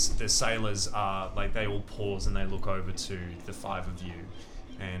back as the sailors are like they all pause and they look over to the 5 of you,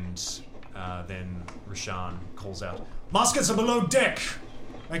 and then Rashan calls out, "Muskets are below deck.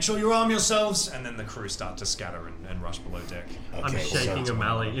 Make sure you arm yourselves." And then the crew start to scatter and rush below deck. I'm Okay, shaking so-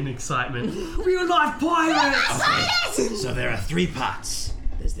 O'Malley in excitement. Real life pirates! Okay, so there are 3 parts.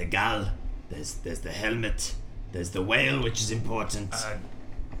 There's the gal, there's the helmet, there's the whale, which is important,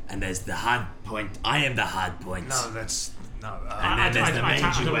 and there's the hard point. I am the hard point. No, that's no. And then there's the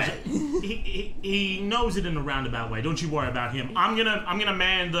mangy way. He knows it in a roundabout way. Don't you worry about him. I'm gonna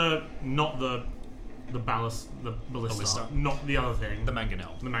man the ballista, not the other thing. The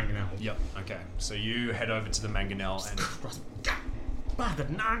mangonel. The mangonel. Yep. Okay. So you head over to the mangonel, and By the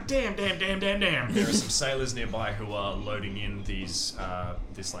damn. there are some sailors nearby who are loading in these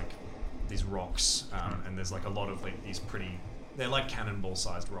rocks, and there's like a lot of like these pretty. They're like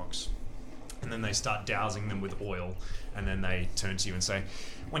cannonball-sized rocks, and then they start dousing them with oil, and then they turn to you and say,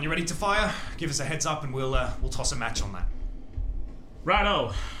 "When you're ready to fire, give us a heads up, and we'll toss a match on that."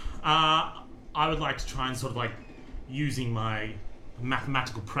 Righto. I would like to try and sort of like using my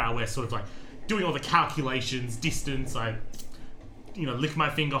mathematical prowess, sort of like doing all the calculations, distance. I, lick my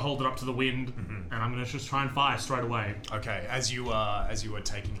finger, hold it up to the wind, and I'm gonna just try and fire straight away. Okay. As you are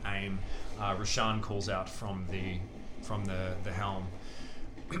taking aim, Rashan calls out from the helm,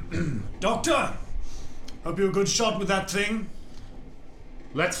 "Doctor, hope you're a good shot with that thing."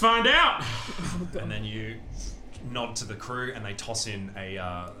 Let's find out. And then you nod to the crew, and they toss in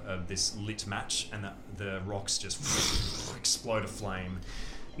this lit match, and the rocks just explode aflame.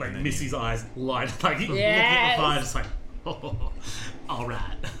 Like And then Missy's eyes light, like looking at Yes. the fire, just like, oh, all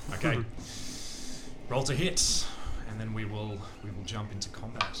right. Okay. Roll to hit, and then we will jump into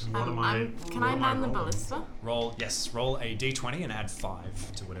combat. What am I? Can what I am man the rolling? ballista? Roll a d20 and add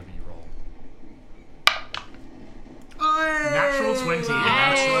 5 to whatever you roll. Natural 20.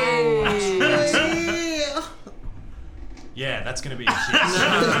 Yeah, that's going to be a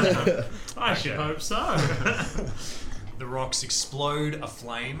hit. I should hope so. The rocks explode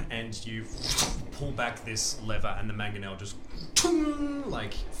aflame, and you pull back this lever, and the mangonel just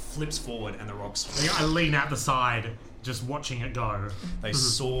like flips forward, and the rocks I lean out the side, just watching it go. they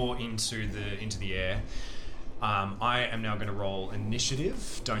soar into the air. I am now going to roll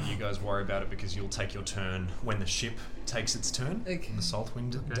initiative. Don't you guys worry about it, because you'll take your turn when the ship takes its turn. Okay. The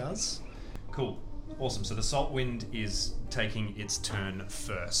Saltwind does. Cool. Awesome. So the salt wind is taking its turn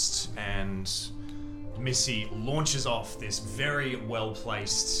first, and Missy launches off this very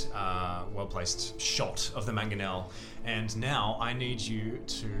well-placed shot of the mangonel. And now I need you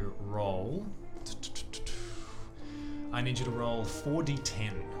to roll. I need you to roll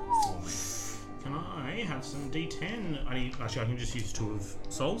 4d10 for me. Can I have some D10? I can just use 2 of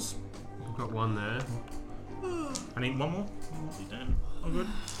souls. I've got one there. I need one more. D10. Oh, good.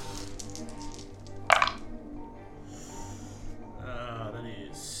 That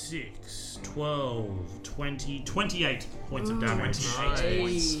is 6, 12, 20, 28 points of damage. 28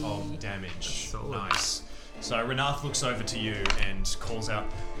 points of damage. solid. Nice. So Renath looks over to you and calls out,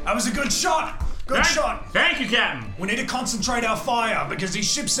 "That was a good shot! Good shot! Thank you, Captain! We need to concentrate our fire because these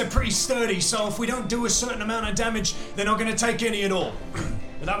ships are pretty sturdy, so if we don't do a certain amount of damage, they're not going to take any at all."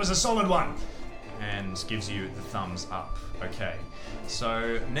 But that was a solid one. And gives you the thumbs up. Okay.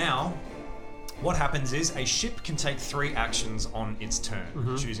 So now, what happens is a ship can take 3 actions on its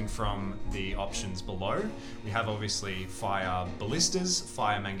turn, choosing from the options below. We have obviously fire ballistas,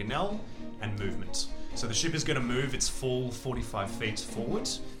 fire mangonel, and movement. So the ship is going to move its full 45 feet forward.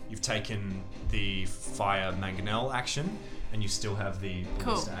 You've taken the fire mangonel action, and you still have the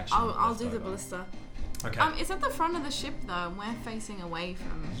Cool. ballista action. I'll left do the over. ballista. Okay. It's at the front of the ship though, and we're facing away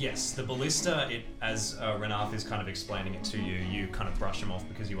from. Yes, the ballista, as Renath is kind of explaining it to you, you kind of brush him off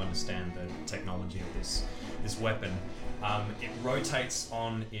because you understand the technology of this weapon. It rotates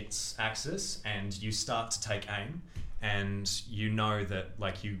on its axis, and you start to take aim, and you know that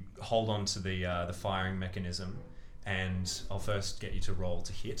like you hold on to the firing mechanism, and I'll first get you to roll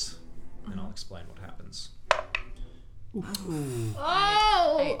to hit, and I'll explain what happens.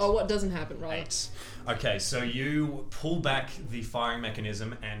 Oh! Oh, what doesn't happen, right? 8. Okay, so you pull back the firing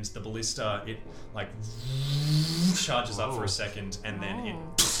mechanism, and the ballista, it like charges up for a second, and then it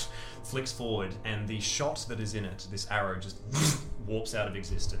flicks forward, and the shot that is in it, this arrow, just warps out of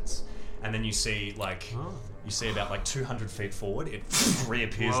existence. And then you see about like 200 feet forward, it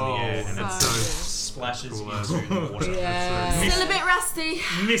reappears in the air, and it So splashes into the water. Yeah. Still a bit rusty.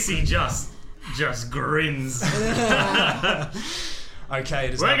 Missy just grins. Okay,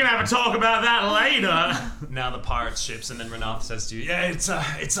 it is We're now- gonna have a talk about that later. Now the pirate ships, and then Renath says to you, "Yeah, it's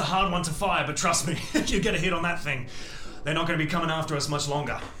a hard one to fire, but trust me, if you get a hit on that thing, they're not going to be coming after us much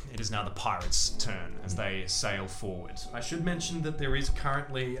longer." It is now the pirates' turn as they sail forward. I should mention that there is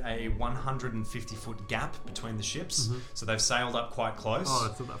currently a 150-foot gap between the ships, so they've sailed up quite close. Oh,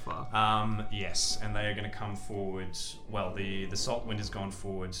 it's not that far. Yes, and they are going to come forward. Well, the salt wind has gone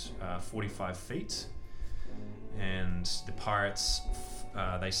forward 45 feet, and the pirates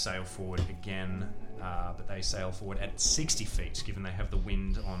they sail forward again, but they sail forward at 60 feet, given they have the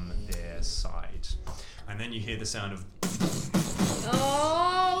wind on their side. And then you hear the sound of,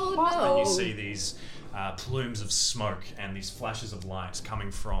 Oh, no. and you see these plumes of smoke and these flashes of light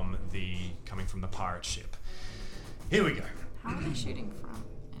coming from the pirate ship. Here we go. How are they shooting from?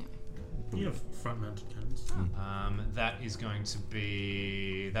 Anyway. You have front-mounted cannons. That is going to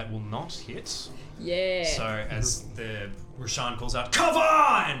be... That will not hit. Yeah. So as the Rashan calls out, "Cover!"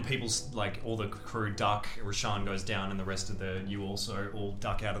 and people, like, all the crew duck, Rashan goes down, and the rest of you also all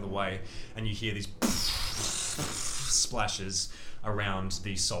duck out of the way, and you hear these splashes around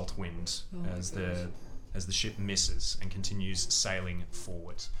the salt wind as the ship misses and continues sailing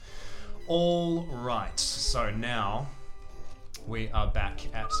forward. All right, so now we are back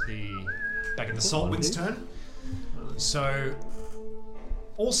at the salt wind's turn. So,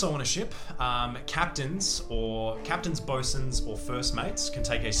 also on a ship, captains, bosuns, or first mates can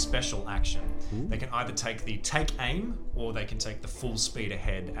take a special action. They can either take the take aim, or they can take the full speed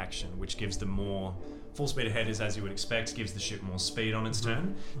ahead action, which gives them more. Full speed ahead is, as you would expect, gives the ship more speed on its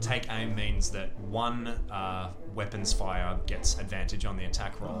turn. Take aim means that one weapon's fire gets advantage on the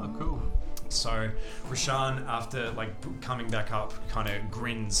attack roll. Oh, cool. So Rashan, after coming back up, kind of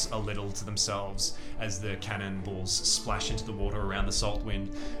grins a little to themselves as the cannonballs splash into the water around the salt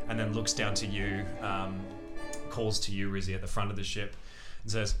wind, and then looks down to you, calls to you, Rizzy, at the front of the ship,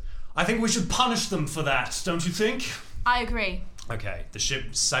 and says, "I think we should punish them for that, don't you think?" I agree. Okay, the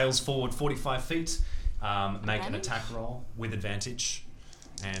ship sails forward 45 feet. Make an Advantage? attack roll with advantage,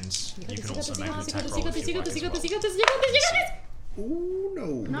 and you can also make an You attack got roll this, if you you got like this, as you got this, well. you got this, you got this, you got this. Ooh, no.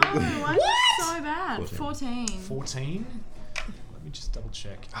 No, why is it so bad? 14. 14? Let me just double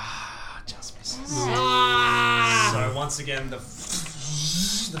check. Just misses. Ah. So once again, the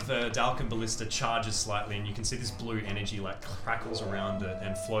Dalkin Ballista charges slightly, and you can see this blue energy crackles around it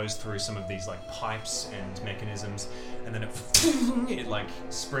and flows through some of these pipes and mechanisms, and then it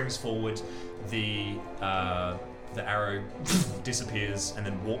springs forward. The the arrow disappears and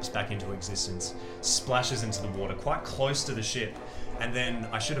then warps back into existence, splashes into the water quite close to the ship, and then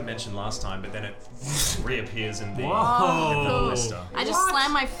I should have mentioned last time, but then it reappears in the ballista. I just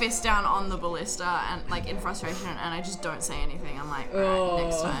slam my fist down on the ballista and like in frustration, and I just don't say anything. I'm like, alright,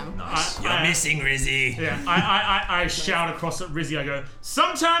 next time. Nice. You're missing, Rizzy. Yeah, I shout across at Rizzy. I go,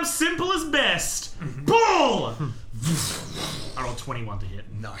 sometimes simple is best. Pull! I rolled 21 to hit.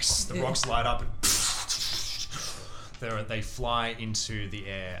 Nice. The rocks light up and they fly into the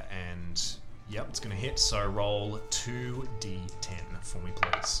air, and yep, it's going to hit. So roll 2d10 for me,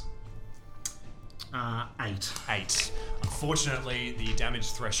 please. 8. 8. Unfortunately, the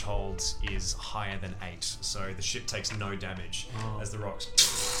damage threshold is higher than 8, so the ship takes no damage as the rocks.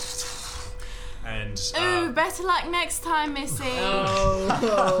 And Ooh, better luck next time, Missy.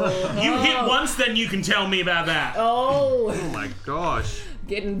 You hit once, then you can tell me about that. Oh my gosh.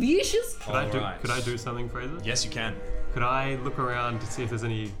 Getting vicious. Could I do something, Fraser? yes, you can. Could I look around to see if there's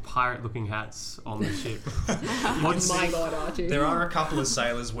any pirate-looking hats on the ship? My God, Archie. There are a couple of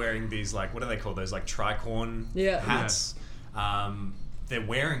sailors wearing these, like, what do they call those, like tricorn hats? They're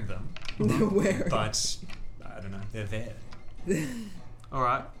wearing them, but I don't know, they're there. All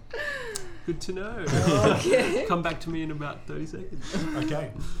right. Good to know. Okay. Come back to me in about 30 seconds.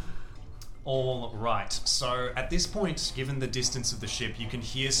 Okay. All right. So at this point, given the distance of the ship, you can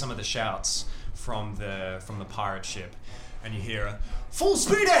hear some of the shouts from the pirate ship, and you hear "Full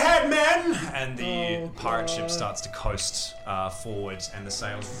speed ahead, men!" And the pirate ship starts to coast forward, and the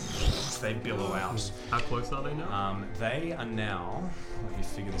sails they billow out. How close are they now? They are now. Let me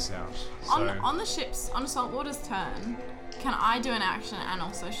figure this out. So, On the ship's, on Saltwater's turn, can I do an action and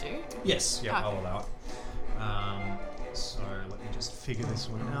also shoot? yes, yeah, Okay. I'll allow it. So let me just figure this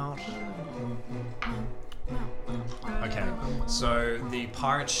one out. Okay, so the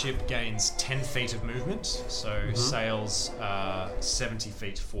pirate ship gains 10 feet of movement, so sails 70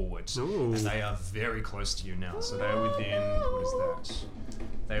 feet forward. Ooh. And they are very close to you now, so they are within, what is that?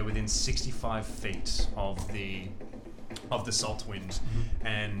 They are within 65 feet of the salt wind,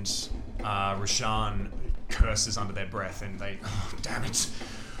 and Rashan curses under their breath, and they, oh, damn it.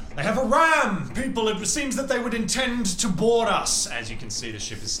 They have a ram! People, it seems that they would intend to board us. As you can see, the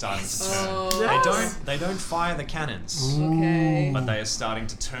ship is starting to turn. They don't fire the cannons, Okay. but they are starting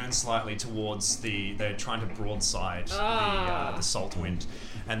to turn slightly towards they're trying to broadside the salt wind.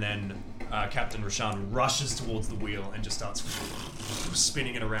 And then Captain Rashan rushes towards the wheel and just starts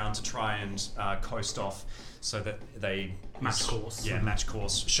spinning it around to try and coast off, so that they Match course. Yeah, match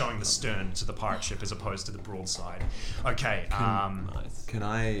course, showing the stern to the pirate ship as opposed to the broadside. Okay. Can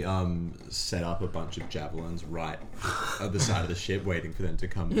I set up a bunch of javelins right at the side of the ship, waiting for them to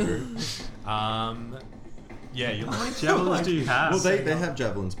come through? Yeah, you Javelins do you have? Well, they have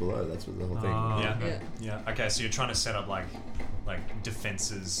javelins below. That's what the whole thing. Yeah. Okay, so you're trying to set up like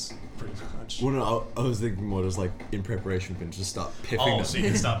defenses, pretty much. Well, no, I was thinking more just like in preparation for them to start piffing them. So you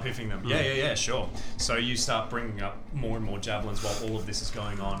can start piffing them. Yeah, sure. So you start bringing up more and more javelins while all of this is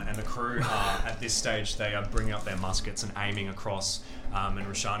going on, and the crew are, at this stage, they are bringing up their muskets and aiming across, and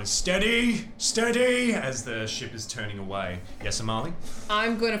Rashan is steady, as the ship is turning away. Yes, Amali?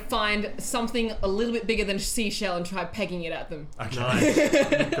 I'm going to find something a little bit bigger than a seashell and try pegging it at them. Okay.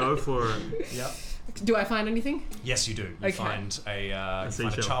 Nice. Go for it. Yep. Do I find anything? Yes, you do. You Okay. find a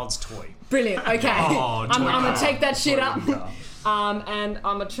seashell. child's toy. Brilliant. Okay. Oh, I'm going toy to take that shit up. car. And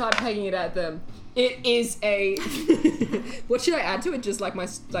I'm going to try pegging it at them. It is a... What should I add to it? Just like my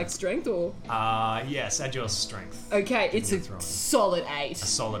strength or... Yes, add your strength. Okay, it's a throw it. solid 8. A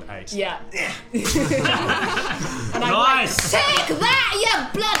solid 8. Yeah. And Nice. Take that,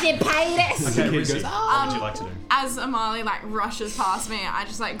 you bloody pirates! Okay, Rizzy, what would you like to do? As Amali like rushes past me, I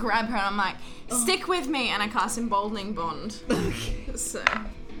just like grab her and I'm like, stick with me, and I cast Emboldening Bond. So,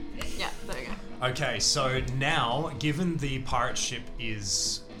 yeah, there you go. Okay, so now, given the pirate ship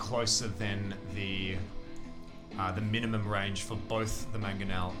is closer than the minimum range for both the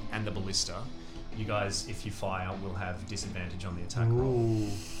mangonel and the ballista, you guys, if you fire, will have disadvantage on the attack roll.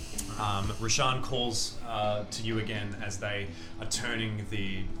 Rashan calls to you again as they are turning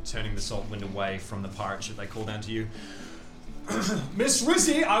the salt wind away from the pirate ship. They call down to you. Miss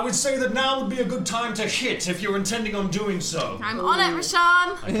Rizzy, I would say that now would be a good time to hit if you're intending on doing so. I'm on it,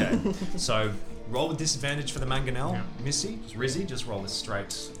 Rashan. Okay, so roll with disadvantage for the mangonel. Yeah. Missy, Rizzy, just roll a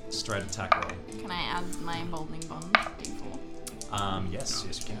straight attack roll. Can I add my Emboldening Bond? D4. Yes,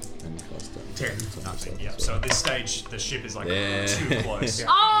 you can. And plus 10. Nothing. Yeah. So at this stage, the ship is like too close.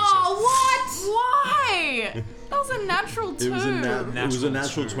 Oh, what? Why? That was a natural 2. It was a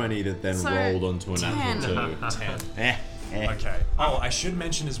natural two. 20 that then So, rolled onto a 10. natural 2. 10. Okay. Oh, I should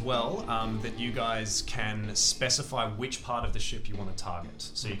mention as well that you guys can specify which part of the ship you want to target.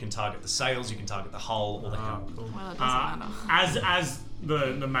 So you can target the sails, you can target the hull, or the helm. Well, it doesn't matter. As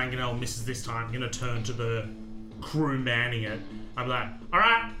the mangonel misses this time, I'm gonna turn to the crew manning it. I'm like, all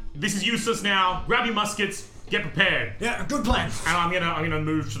right, this is useless now. Grab your muskets, get prepared. Yeah, good plan. And I'm gonna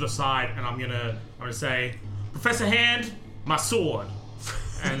move to the side, and I'm gonna say, Professor Hand, my sword.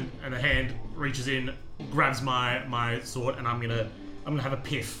 and the hand reaches in, grabs my sword, and I'm gonna have a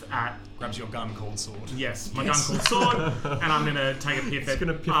piff at. Grabs your gun called sword. Yes, my gun called sword, and I'm gonna take a piff at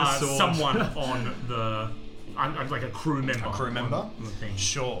a sword. someone on the. I'm like a crew member. A crew member? On the thing.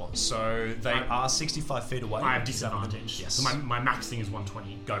 Sure. So they are 65 feet away. I have disadvantage. Yes. So my max thing is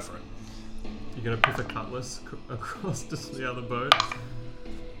 120. Go for it. You're gonna pick a cutlass across to the other boat.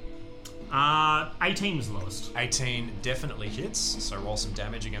 18 is the lowest. 18 definitely hits. So roll some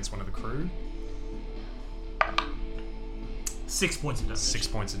damage against one of the crew. 6 points of damage. 6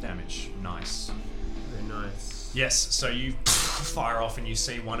 points of damage. Nice. Very nice. Yes, so you fire off and you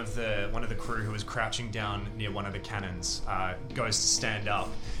see one of the crew who is crouching down near one of the cannons goes to stand up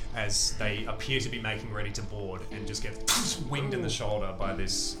as they appear to be making ready to board and just get winged in the shoulder by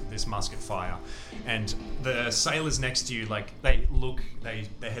this musket fire. And the sailors next to you, like, they look, their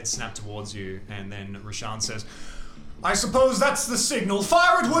heads snap towards you, and then Rashan says, "I suppose that's the signal.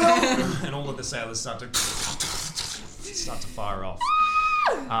 Fire at will!" And all of the sailors start to fire off.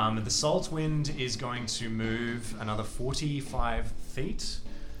 The salt wind is going to move another 45 feet.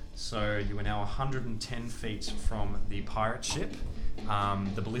 So you are now 110 feet from the pirate ship.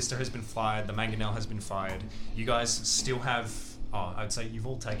 The ballista has been fired. The mangonel has been fired. You guys still have... Oh, I'd say you've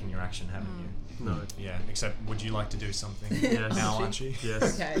all taken your action, haven't you? No. Yeah, except would you like to do something Yes. now, Archie?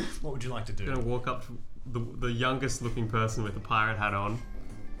 Yes. Okay. What would you like to do? I'm gonna walk up to the youngest looking person with a pirate hat on,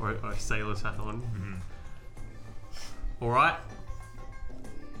 or a sailor's hat on. Mm-hmm. All right.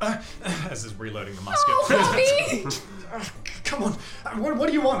 As is reloading the musket. Come on. What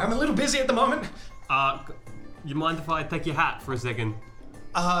do you want? I'm a little busy at the moment. You mind if I take your hat for a second?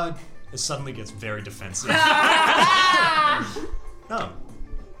 It suddenly gets very defensive. No.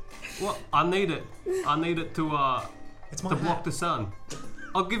 Well, I need it. I need it to It's my to hat. block the sun.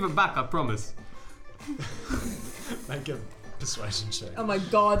 I'll give it back. I promise. Make a persuasion check. Oh my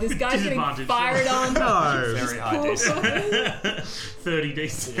god, this guy's getting Disadvantage. fired on. No. Very high DC. 30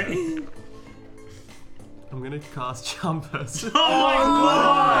 DC. I'm gonna cast Charm Person.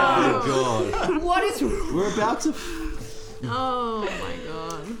 Oh god. What is... We're about to. Oh my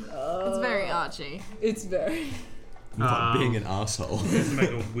god. It's very Archie. It's very... Like being an asshole.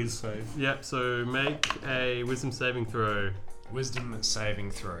 Make a whiz save. Yep. So make a Wisdom saving throw. Wisdom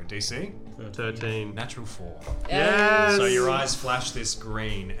saving throw. DC? 13. Natural 4. Yes. So your eyes flash this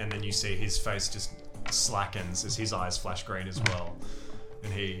green, and then you see his face just slackens as his eyes flash green as well.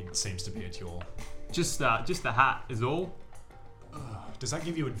 And he seems to be at your... Just the hat is all. Does that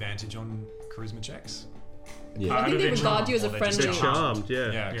give you advantage on charisma checks? Yeah. I think they regard you as a Or they're just friendly... charmed. Charmed.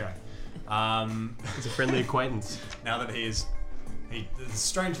 Yeah. Yeah, okay. It's a friendly acquaintance. Now that the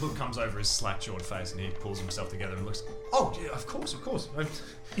strange look comes over his slack-jawed face, and he pulls himself together and looks. Oh, yeah, of course.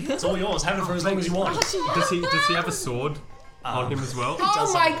 It's all yours. Have it for as long as you want. Does he have a sword on him as well?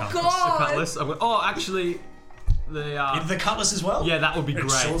 Oh my A god! cutlass. Actually, The cutlass as well. yeah, that would be great.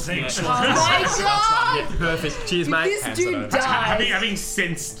 Sure thing. Yeah. Sure Oh thing. my god! Yeah, perfect. Cheers, mate. This Hands it dude over. died. Having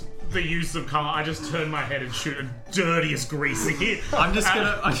sensed the use of color, I just turn my head and shoot a dirtiest greasy. I'm just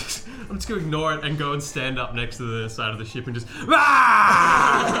gonna ignore it and go and stand up next to the side of the ship and just hold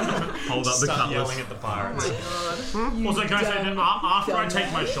up the Start cutlass. yelling at the pirates. Also, can I say that dumb after I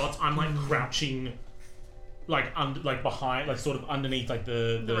take my dumbass. shots, I'm like crouching, like behind, like sort of underneath, like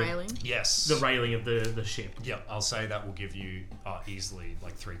the Railing. Yes. the railing of the ship. Yeah, I'll say that will give you easily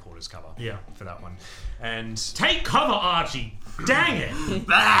like 3/4 cover. Yeah. For that one, and Take cover, Archie. Dang it!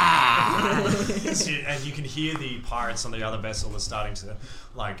 and you can hear the pirates on the other vessel are starting to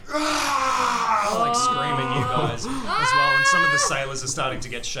like scream at you guys as well, and some of the sailors are starting to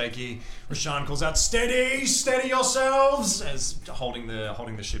get shaky. Rashan calls out, "Steady, steady yourselves!" as holding the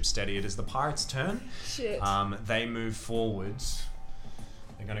ship steady. It is the pirates' turn. Shit. They move forwards.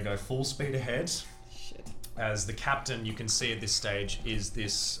 They're going to go full speed ahead. Shit. As the captain, you can see at this stage is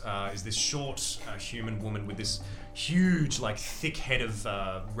this short human woman with this huge, like, thick head of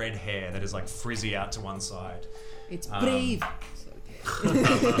red hair that is like frizzy out to one side. It's brave.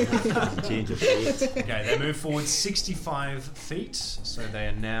 Change of feet. Okay, they move forward 65 feet, so they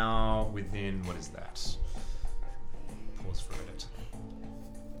are now within, what is that? Pause for edit.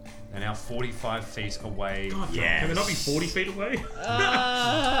 They're now 45 feet away. Can they not be 40 feet away?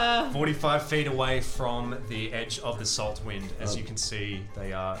 45 feet away from the edge of the salt wind. As you can see,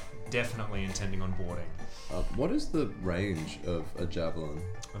 they are definitely intending on boarding. What is the range of a javelin?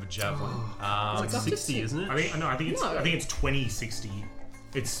 Of a javelin. It's like 60, isn't it? I think it's 20, 60.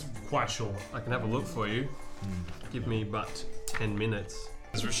 It's quite short. I can have a look for you. Give me but 10 minutes.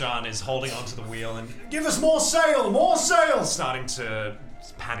 As Rashan is holding onto the wheel and give us more sail, starting to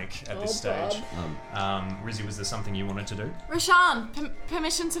panic at this stage. Rizzy, was there something you wanted to do? Rashan,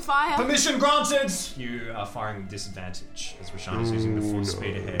 permission to fire. Permission granted! You are firing with disadvantage as Rashan is using the full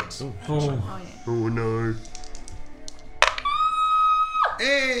speed ahead. Oh no.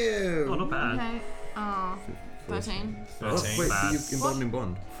 Ew! Oh, not bad. Okay. Oh, 13. 13. Wait, bad. you embodying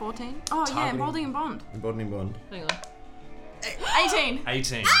bond. 14. Oh, yeah, Targeting. embodying bond. Embodying bond. Hang on. 18.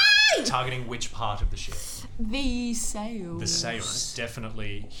 18. Targeting which part of the ship? The sail. The sails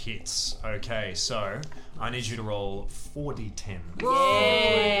definitely hits. Okay, so I need you to roll 4d10.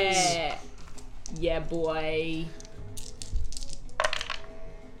 Yeah. Yeah, boy.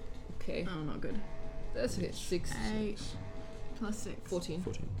 Okay. Oh, not good. That's okay. 6. 8 plus 6. 14.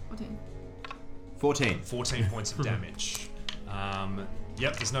 14. 14. 14 points of damage.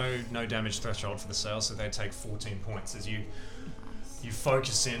 Yep, there's no damage threshold for the sail, so they take 14 points as you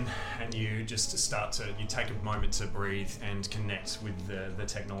focus in and you just you take a moment to breathe and connect with the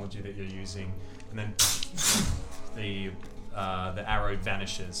technology that you're using, and then the arrow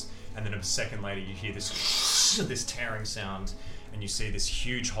vanishes, and then a second later you hear this tearing sound, and you see this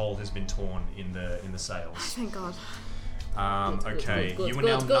huge hole has been torn in the sails. Thank God. Okay, good, you are good,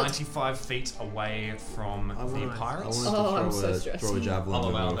 now good. 95 feet away from the I pirates. wanted I'm to so stressed. throw a javelin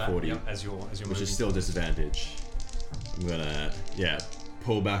I'll when allow we were that. 40, Yep, as you're which moving. is still a disadvantage. I'm gonna,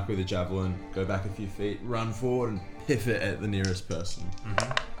 pull back with a javelin, go back a few feet, run forward, and pivot at the nearest person.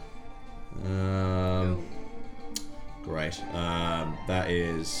 Great. That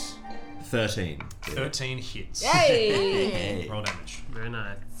is 13. 13 hits. Hey! Roll damage. Very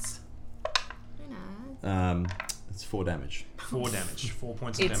nice. It's 4 damage. 4 damage. 4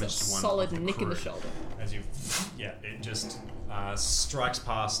 points of It's a damage to one. solid of the nick in the crew. shoulder. As you, it just strikes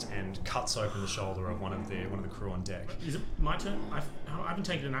past and cuts open the shoulder of one of the crew on deck. Is it my turn? I haven't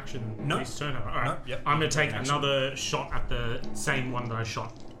taken an action No. this turn. All right. No, yep. I'm going to take Action. another shot at the same one that I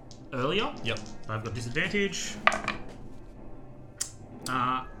shot earlier. Yep. I've got disadvantage.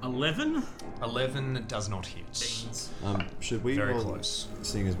 11. 11 does not hit. Should we Very roll, close.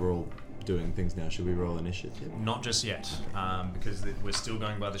 seeing as we're all doing things now, should we roll initiative? Not just yet, because we're still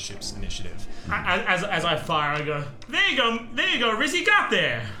going by the ship's initiative. As I fire, I go, there you go, Rizzy got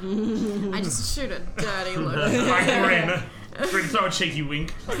there. I just shoot a dirty look. I grin, throw a cheeky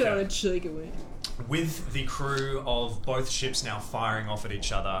wink. Throw a cheeky wink. With the crew of both ships now firing off at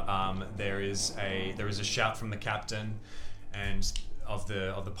each other, there is a shout from the captain and of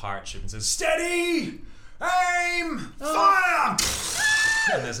the pirate ship and says, "Steady! Aim! Fire!"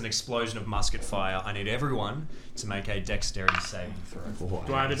 And there's an explosion of musket fire. I need everyone to make a dexterity saving throw.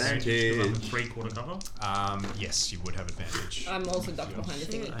 Do I have advantage because I'm in 3/4 cover? Yes, you would have advantage. I'm also ducked behind the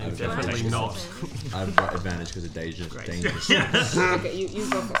thing. I'm definitely not. I've got advantage because of dangerous. Okay, you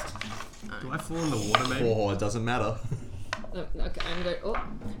go first. Do I fall in the water, maybe? Oh, it doesn't matter. No, okay, I'm going. Oh,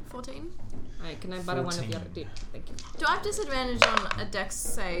 14. alright, can I borrow one of the 14. other? Thank you. Do I have disadvantage on a dex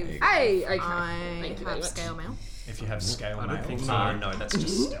save? Hey, okay. I Thank you very have much. scale mail. If you have scale I don't mail. think so. No, that's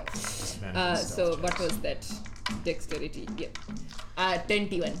just stealth. Disadvantage is So stealth what checks. was that? Dexterity. Yeah.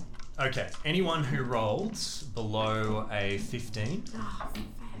 21. Okay, anyone who rolled below a 15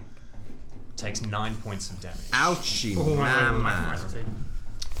 takes 9 points of damage. Ouchie, mama.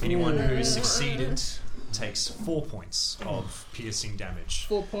 Anyone who succeeded takes 4 points of piercing damage.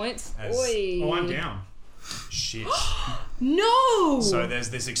 4 points. As- Oi. Oh, I'm down. Shit. No. So there's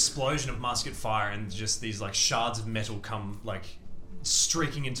this explosion of musket fire and just these like shards of metal come like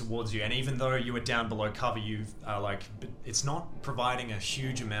streaking in towards you, and even though you are down below cover, you are like, it's not providing a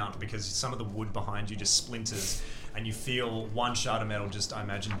huge amount because some of the wood behind you just splinters and you feel one shard of metal just, I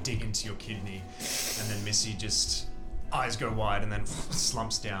imagine, dig into your kidney, and then Missy just eyes go wide and then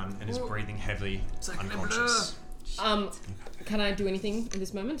slumps down and is breathing heavily, unconscious. Can I do anything in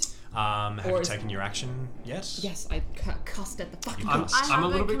this moment? Have Or you is- taken your action yet? Yes, I cast at the fucking. You I'm, cast. I I'm a have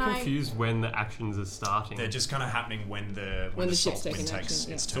little it, bit can I- confused when the actions are starting. They're just kind of happening when the When the salt ship's wind taking takes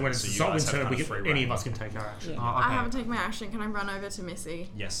action, its yeah. turn. So when it's you Saltwind guys have turn, kind we of can, free any rein. of us can take our action. Yeah. Oh, okay. I haven't taken my action. Can I run over to Missy?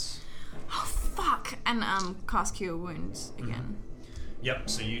 Yes. Oh, fuck. And cast Cure Wounds again. Yep.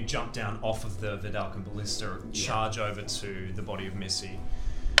 So you jump down off of the Vidalcan Ballista, charge over to the body of Missy.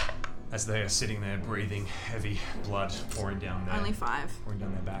 as they are sitting there breathing heavy blood pouring down Only 5. their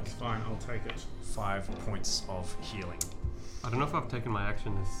back. Fine, I'll take it. 5 points of healing. I don't know if I've taken my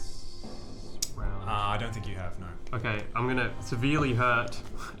action this round. I don't think you have, no. Okay, I'm gonna severely hurt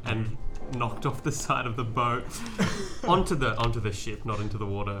and knocked off the side of the boat onto the ship, not into the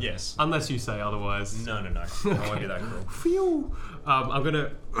water. Yes. Unless you say otherwise. No. I won't be that cruel. Phew. I'm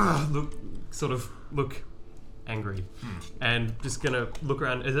gonna look angry, and just gonna look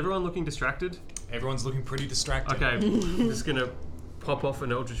around. Is everyone looking distracted? Everyone's looking pretty distracted. Okay, I'm just gonna pop off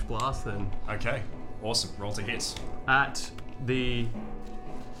an Eldritch Blast then Okay. Awesome. Roll to hit. at the.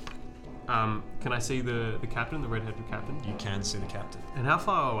 Can I see the captain, the red-headed captain? You can see the captain. And how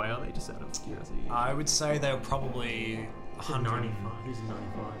far away are they, just out of curiosity? I would say they're probably 100. 95. This is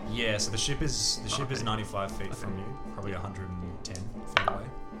 95. Yeah, so the ship is 95 feet from you, probably 110 feet away.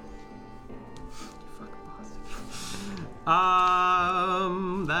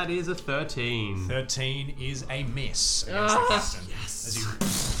 That is a 13. 13 is a miss against the captain. Yes. As you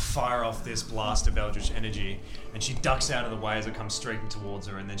fire off this blast of Eldritch energy, and she ducks out of the way as it comes streaking towards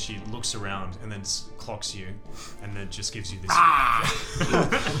her, and then she looks around and then clocks you, and then just gives you this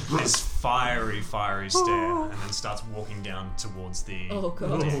this fiery stare, and then starts walking down towards the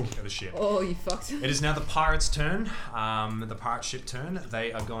deck of the ship. Oh, you fucked. It is now the pirates' turn. The pirate ship turn.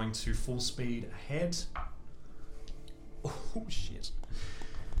 They are going to full speed ahead. Oh shit!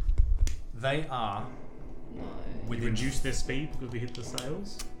 They are. We reduce their speed because we hit the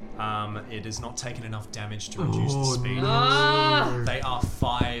sails. It has not taken enough damage to reduce the speed. Ah! They are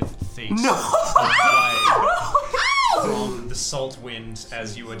 5 feet away from the salt wind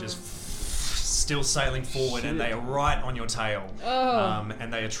as you are just still sailing forward, and they are right on your tail.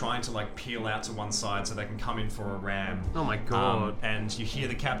 And they are trying to peel out to one side so they can come in for a ram. Oh my god. And you hear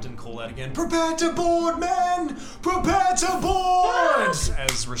the captain call out again, "Prepare to board, men! Prepare to board!"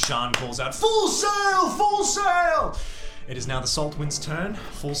 as Rashan calls out, "Full sail! Full sail!" It is now the Saltwind's turn.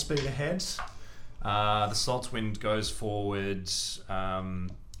 Full speed ahead. The Saltwind goes forward.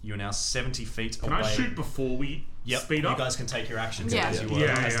 You're now 70 feet Can away. I shoot before we speed up? You guys can take your actions Yeah. as the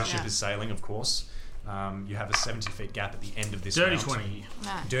Yeah. ship is sailing, of course. You have a 70 feet gap at the end of this Dirty round. 20.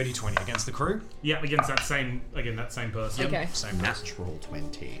 Nice. Dirty 20 against the crew. Yeah, against that same person. Okay. Same person. Natural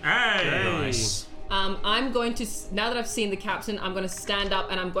 20. Hey! Nice. I'm going to, now that I've seen the captain, I'm going to stand up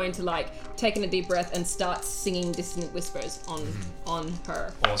and I'm going to take in a deep breath and start singing Dissonant Whispers on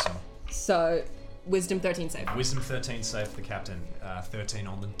her. Awesome. So, Wisdom 13 save. Wisdom 13 save for the captain. 13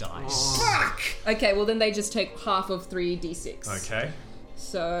 on the dice. Okay, well then they just take half of 3d6. Okay.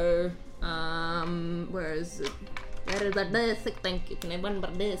 So, where is it? Where is the D6? Thank you. Can I one more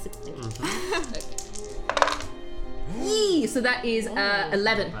D6? Yee, so that is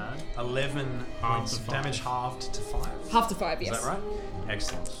 11. 11 points of damage, halved to 5. Half to 5, yes. Is that right?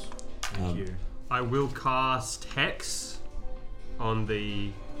 Excellent. Thank you. I will cast Hex on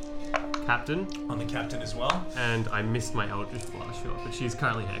the captain, On the captain as well. and I missed my Eldritch Blast shot, but she's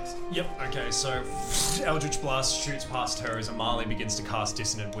currently hexed. Yep, okay, so Eldritch Blast shoots past her as Amali begins to cast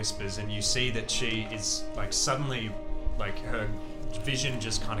Dissonant Whispers, and you see that she is, suddenly, her vision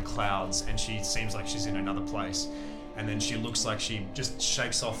just kind of clouds, and she seems like she's in another place. And then she looks like she just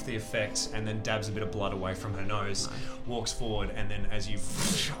shakes off the effect and then dabs a bit of blood away from her nose, walks forward, and then as you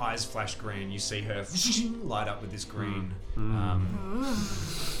eyes flash green, you see her light up with this green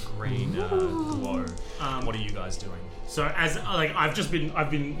glow. What are you guys doing? So as I've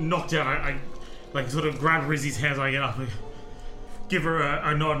been knocked out, I sort of grab Rizzy's hair as I get up, and give her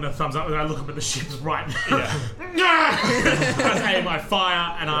a nod and a thumbs up, and I look up at the ship right now. Yeah. I aim, I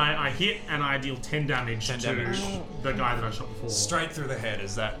fire, and I hit, and I deal 10 damage 10 to damage. the guy that I shot before. Straight through the head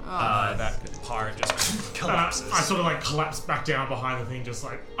as that pirate just collapses. I sort of collapse back down behind the thing, just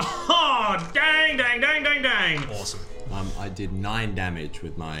oh, dang. Awesome. I did 9 damage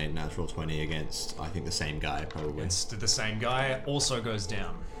with my natural 20 against, I think, the same guy, probably. The same guy also goes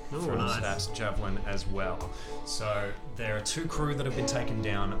down from that javelin as well. So there are 2 crew that have been taken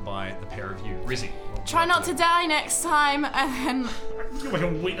down by the pair of you. Rizzy. what would you Try like not do? to die next time, and Like a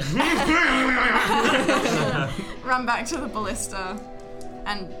weak. then run back to the ballista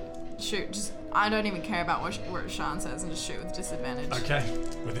and shoot. Just I don't even care about what Sean says, and just shoot with disadvantage. Okay,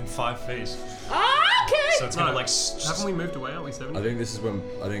 within 5 feet. Okay! So it's gonna Haven't we moved away? Aren't we 70? I think this is when,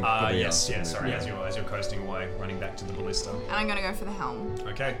 probably yes, after yeah, the sorry, movement. as you're coasting away, running back to the ballista. And I'm gonna go for the helm.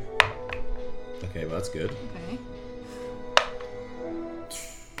 Okay. Okay, well, that's good. Okay.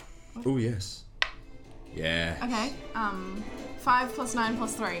 Oh, yes. Yeah. Okay. 5 plus 9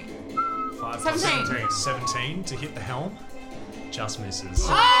 plus 3. 5 plus 17. 17 to hit the helm. just misses.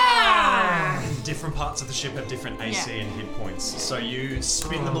 Different parts of the ship have different AC and hit points. So you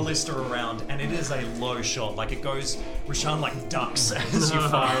spin the ballista around, and it is a low shot. Like it goes, Rashaan like ducks as you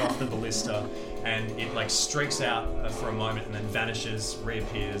fire off the ballista, and it like streaks out for a moment and then vanishes,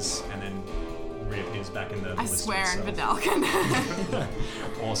 reappears, and then reappears back in the I ballista swear in itself. Vidalcan.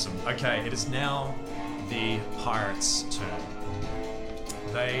 Awesome. Okay, it is now the pirates' turn.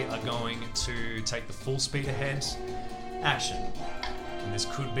 They are going to take the full speed ahead action. And this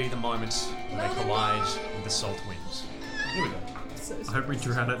could be the moment where they collide with the salt winds. Here we go. I hope we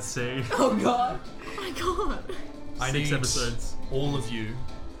drown at sea. Oh god. Oh my god. I 6 need episodes. all of you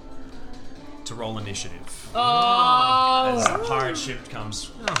to roll initiative. Oh. As the pirate ship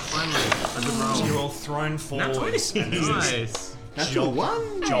comes, Oh, finally. A good roll. you're all thrown forwards. And there's this Nice. jolt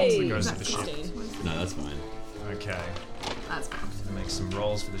that goes to the That's ship. 16. No, that's fine. Okay. That's bad. Gonna make some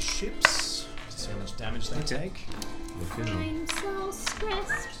rolls for the ships to see how much damage they take. I'm so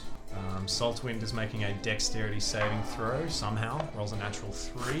stressed. Saltwind is making a dexterity saving throw somehow. Rolls a natural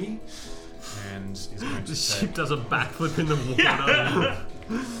 3. And is going to The take... ship does a backflip in the water.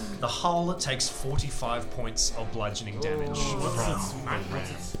 The hull takes 45 points of bludgeoning damage from...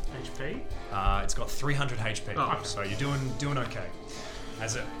 What's its HP? It's got 300 HP, Oh. so you're doing okay.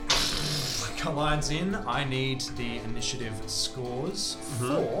 As it collides in, I need the initiative scores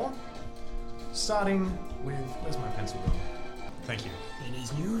for... Starting with... Where's my pencil gone? Thank you. In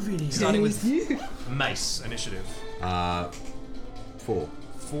his new video. Starting with Mace initiative. 4.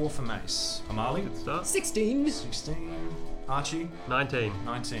 4 for Mace. Amali? Start. 16. 16. Archie? 19.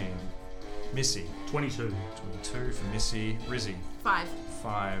 19. Missy? 22. 22 for Missy. Rizzy? 5.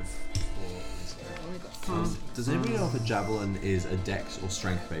 5 for Rizzy. Does anybody know if a javelin is a dex or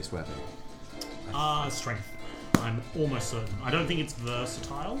strength-based weapon? Strength. I'm almost certain. I don't think it's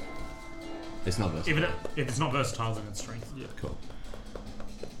versatile. It's not If, versatile. if it's not versatile, then it's strength. Yeah. Cool.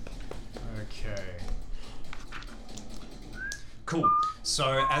 Okay. Cool.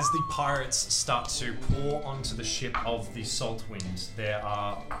 So as the pirates start to pour onto the ship of the Saltwind, there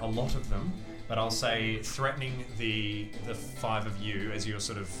are a lot of them, but I'll say threatening the 5 of you as you're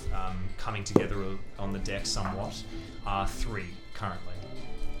sort of coming together on the deck somewhat are 3 currently.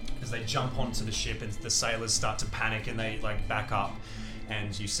 As they jump onto the ship and the sailors start to panic and they like back up,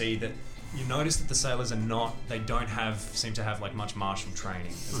 and you see that you notice that the sailors don't seem to have like much martial training,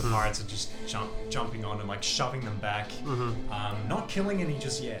 as the pirates are just jumping on and like shoving them back, not killing any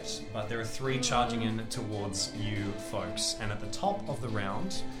just yet, but there are 3 charging in towards you folks, and at the top of the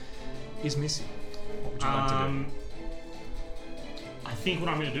round is Missy. What would you like to do? I think what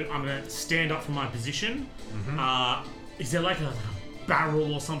I'm going to do, I'm going to stand up from my position. Is there like a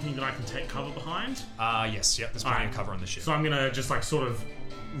barrel or something that I can take cover behind? Yes, yep, there's plenty of cover on the ship. So I'm going to just like sort of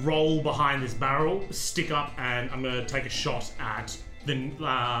roll behind this barrel, stick up, and I'm going to take a shot at the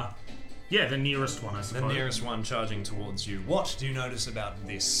nearest one, I The suppose. nearest one charging towards you. What do you notice about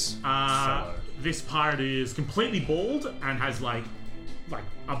this fellow? This pirate is completely bald and has like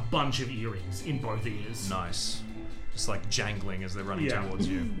a bunch of earrings in both ears. Nice. Just like jangling as they're running Yeah. towards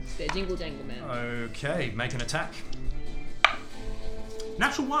you. They're jingle jangle man. Okay, make an attack.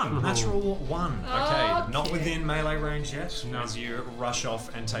 Natural 1. Natural 1. Okay, not Okay. within melee range yet. No. As you rush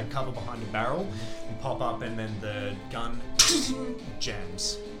off and take cover behind a barrel, you pop up and then the gun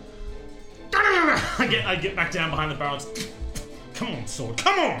jams. I get back down behind the barrels. Come on, sword.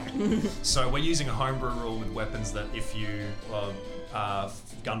 Come on. So we're using a homebrew rule with weapons that if you,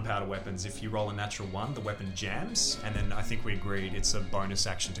 gunpowder weapons, if you roll a natural 1, the weapon jams, and then I think we agreed it's a bonus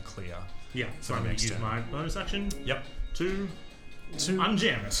action to clear. Yeah. So the I'm going next to use turn. my bonus action Yep. to To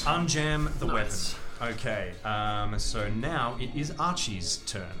unjam it. unjam the Nice. weapon. Okay, so now it is Archie's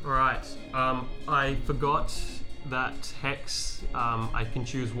turn. Right. I forgot that Hex, I can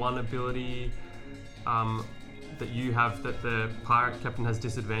choose one ability that you have that the pirate captain has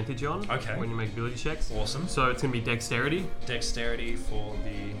disadvantage on Okay. when you make ability checks. Awesome. So it's going to be dexterity. Dexterity for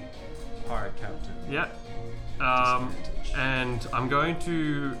the pirate captain. Yeah. Disadvantage. And I'm going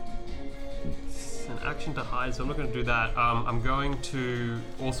to... It's an action to hide, so I'm not going to do that. I'm going to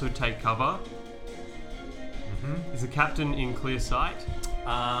also take cover. Is the captain in clear sight?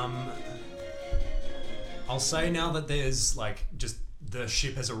 I'll say now that there's like just the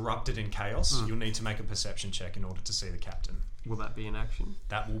ship has erupted in chaos, you'll need to make a perception check in order to see the captain. Will that be an action?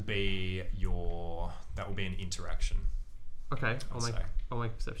 That will be an interaction. Okay, I'll I'll make say. a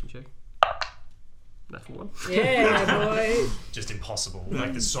perception check. Natural 1. Yeah, boy. Just impossible.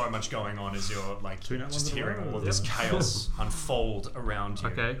 Like there's so much going on as you're like Two nat ones just in a hearing row. all of this chaos unfold around you.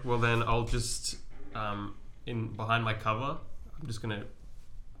 Okay, well then I'll just in behind my cover, I'm just gonna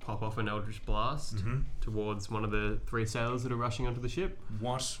pop off an Eldritch Blast towards one of the 3 sailors that are rushing onto the ship.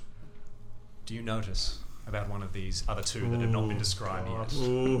 What do you notice about one of these other 2 that have not been described yet?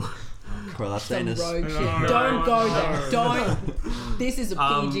 Ooh. Some Corlatanus. rogue shit. No, Don't go no. there. Don't. This is a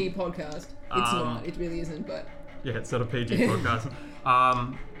PG podcast. It's not. It really isn't. But Yeah, it's not a PG podcast.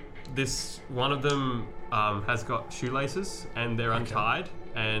 This one of them has got shoelaces and they're untied,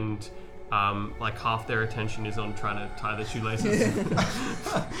 and like half their attention is on trying to tie the shoelaces.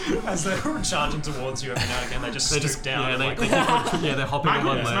 As they're charging towards you every now and again, they just stoop down. Yeah, and they're hopping My on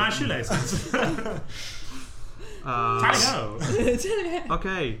one goodness, leg. my shoelaces. Tally-ho.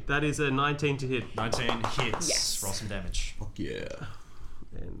 Okay, that is a 19 to hit. 19 hits. Yes. Roll some damage. Fuck yeah.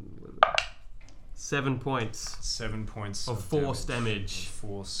 And 7 points 7 points of force damage.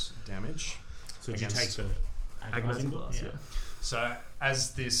 Force damage. So did you take Against- the Agonizing blast, yeah. So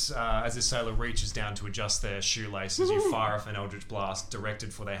as this sailor reaches down to adjust their shoelaces, you fire off an Eldritch Blast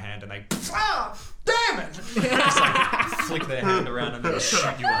directed for their hand, and they damn it! Just like flick their hand around and then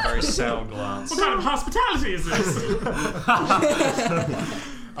shoot you a very sour glance. What kind of hospitality is this?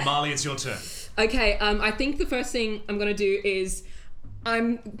 Amali, it's your turn. Okay, I think the first thing I'm gonna do is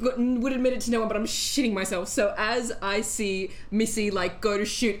would admit it to no one, but I'm shitting myself. So as I see Missy like go to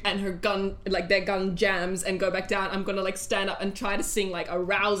shoot and her gun, like their gun jams and go back down, I'm gonna like stand up and try to sing like a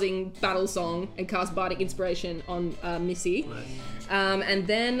rousing battle song and cast Bardic Inspiration on Missy. And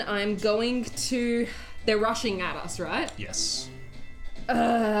then I'm going to. They're rushing at us, right? Yes.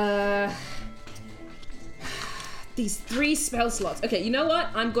 These 3 spell slots. Okay, you know what?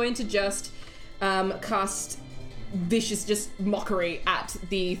 I'm going to just cast vicious just mockery at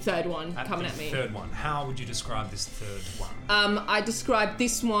the 3rd one coming at me. Third one. How would you describe this 3rd one? I describe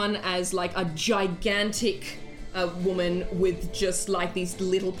this one as like a gigantic woman with just like these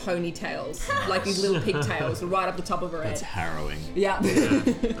little ponytails, like these little pigtails right up the top of her That's head. harrowing. Yeah.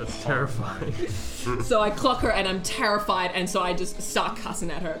 That's terrifying. So I clock her and I'm terrified, and so I just start cussing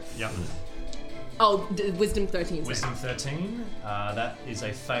at her. Yep. Oh, Wisdom 13. Wisdom 13. That is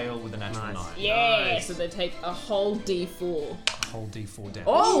a fail with a natural Nice. 9. Yeah. So they take a whole D4. A whole D4 damage.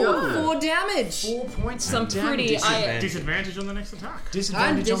 Oh, 4 damage. 4 points. Some of damage. pretty. Disadvantage on the next attack.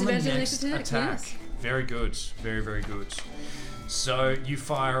 Disadvantage on the disadvantage on the next next attack, yes. Very good. Very, very good. So you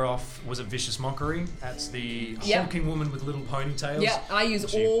fire off, was it Vicious Mockery? That's the Yep. hulking woman with little ponytails. Yeah, I use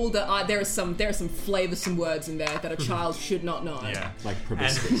Which you- all the. There are some flavoursome words in there that a child should not know. Yeah. Like And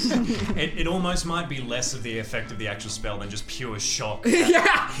proboscis. it almost might be less of the effect of the actual spell than just pure shock. at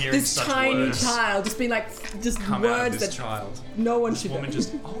Yeah, hearing this such tiny words child just being like, just come out of words this that child. no one This should woman know.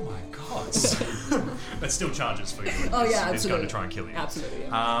 just, oh my god. But still charges for you. Oh, yeah, It's absolutely. going to try and kill you. Absolutely.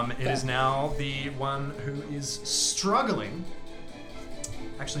 Yeah. It is now the one who is struggling.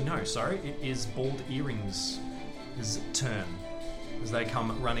 Actually, no, sorry. It is Bald Earrings' turn. As they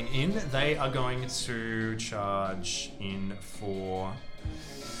come running in, they are going to charge in for...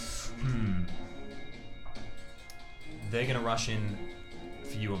 They're going to rush in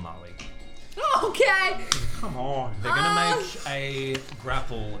for you, Amali. Okay. Come on. They're going to make a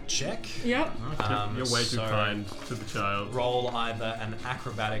grapple check. Yep. You're way too so kind to the child. Roll either an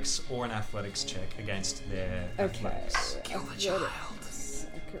acrobatics or an athletics check against their athletics. Kill the child.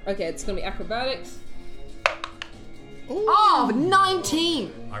 Okay, it's gonna be acrobatics. Oh,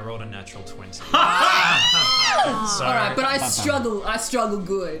 19. I rolled a natural 20. So, All right, but I struggle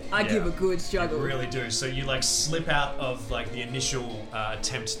good. I give a good you struggle. really do. So you like slip out of like the initial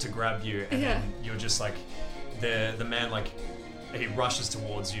attempt to grab you, and Yeah. then you're just like the man like he rushes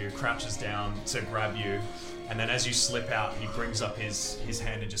towards you, crouches down to grab you, and then as you slip out, he brings up his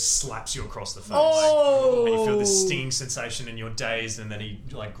hand and just slaps you across the face. Oh! And you feel this stinging sensation and you're dazed, and then he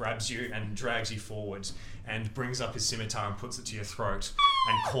like grabs you and drags you forward and brings up his scimitar and puts it to your throat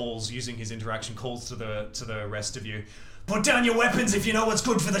and calls, using his interaction, calls to the rest of you. Put down your weapons if you know what's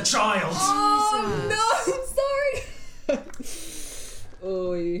good for the child. Oh no! I'm sorry.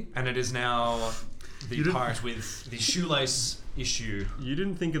 Oy. And it is now the You didn't- part with the shoelace issue. You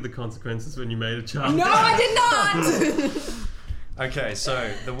didn't think of the consequences when you made a child. No, I did not. Okay,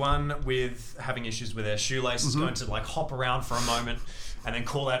 so the one with having issues with their shoelace is going to like hop around for a moment and then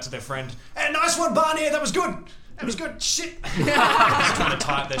call out to their friend, "Hey, nice one, Barney, that was good. That was good. Shit." Just trying to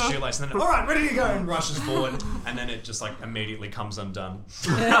tie up their shoelace, and then, "All right, ready to go," and rushes forward, and then it just like immediately comes undone.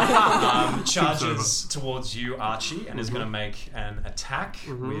 Charges towards you, Archie, and is going to make an attack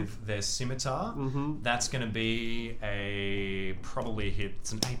with their scimitar. That's going to be a probably hit.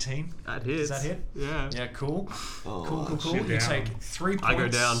 It's an 18. That hits. Does that hit? Yeah. Yeah, cool. Cool. Shoot You down. take 3 points. I go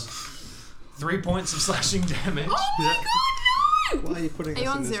down. 3 points of slashing damage. Oh my god, Why are you putting Are you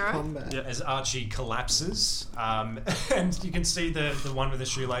us on in this zero? combat? Yeah. As Archie collapses, and you can see the one with the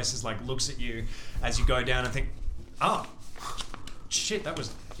shoelaces like looks at you as you go down and think, oh, shit, that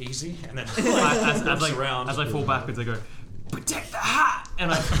was easy. And then as looks I, around. as I fall backwards, I go, protect the hat!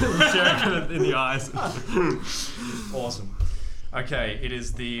 And I stare it in the eyes. Awesome. Okay, it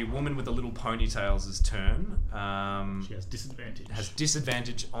is the woman with the little ponytails' turn. She has disadvantage. Has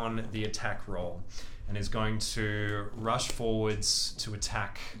disadvantage on the attack roll and is going to rush forwards to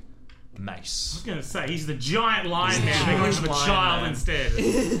attack Mace. I was gonna say he's the giant lion man. They Giant went for the lion child man.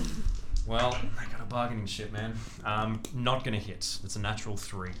 instead. Well, I got a bargaining chip, man. Not gonna hit. It's a natural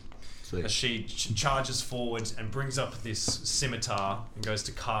 3. Sweet. As she charges forward and brings up this scimitar and goes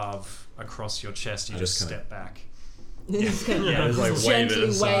to carve across your chest, you I just just kinda- step back. Just kind of Yeah, It's like wave it gently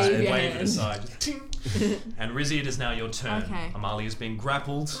aside. wave your wave it hand. aside. Just ting. And Rizzy, it is now your turn. Okay. Amali is being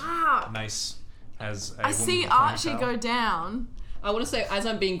grappled. Wow. Mace has a I woman see with a Archie ponytail. go down. I want to say, as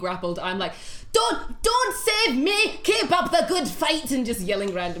I'm being grappled, I'm like, don't save me! Keep up the good fight! And just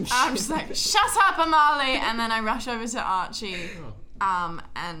yelling random shit. I'm just like, shut up, Amali! And then I rush over to Archie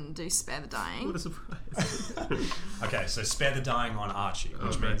and do spare the dying. What a surprise. Okay, so spare the dying on Archie,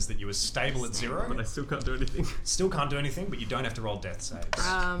 which means that you were stable at 0. But I still can't do anything. Still can't do anything, but you don't have to roll death saves.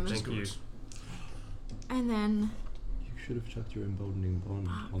 Thank you. And then, You should have chucked your emboldening bond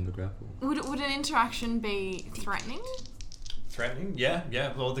on the grapple. would an interaction be threatening? Threatening?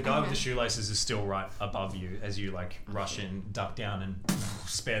 Yeah. Well, the guy with Okay. the shoelaces is still right above you as you like rush in, duck down, and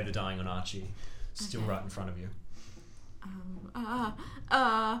spare the dying on Archie. Still right in front of you.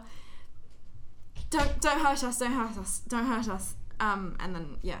 Don't hurt us, don't hurt us, don't hurt us. And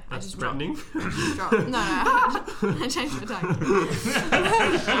then, yeah, I That's just drop. threatening. drop. No, I changed my tone.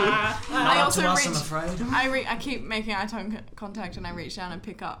 I also I'm reach. afraid. I keep making eye contact and I reach down and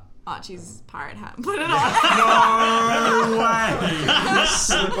pick up Archie's pirate hat and put it on. No way!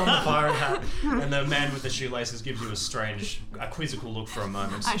 Slip on the pirate hat, and the man with the shoelaces gives you a quizzical look for a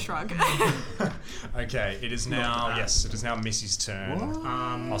moment. I shrug. Okay, it is now. Yes, it is now Missy's turn.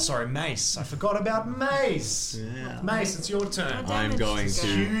 Oh, sorry, Mace. I forgot about Mace. Yeah. Mace, it's your turn. I'm going This to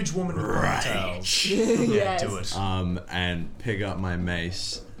huge woman with ponytails. Yeah, Yes. do it. and pick up my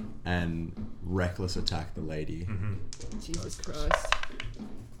mace and reckless attack the lady. Jesus Christ.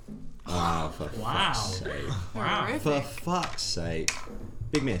 For Wow. fuck's sake. Horrific. For fuck's sake.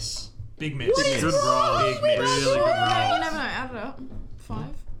 Big miss. Big miss. Good roll. Big miss. Really good You roll. never know. Add it up. 5.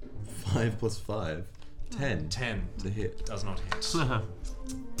 5 plus 5. 10 10 to hit. does not hit.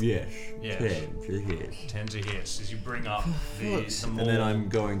 Yes. Yes. 10 to hit. 10 to hit as you bring up the And more. then I'm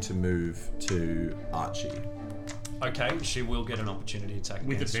going to move to Archie. Okay, she will get an opportunity attack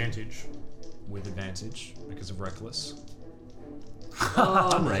With against you. advantage. With advantage because of reckless.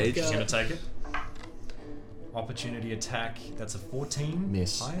 I'm raged. She's gonna take it. Opportunity attack. That's a 14.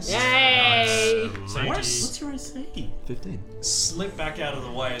 Miss. Highest. Yay! Nice. So you What's your AC? 15. slip back out of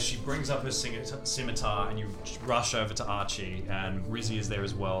the way as she brings up her scimitar, and you rush over to Archie, and Rizzy is there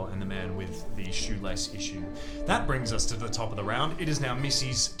as well, and the man with the shoelace issue. That brings us to the top of the round. It is now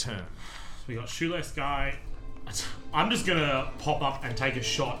Missy's turn. So we got shoelace guy. I'm just gonna pop up and take a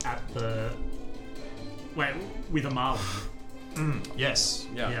shot at the. Wait, with Amali. Yes,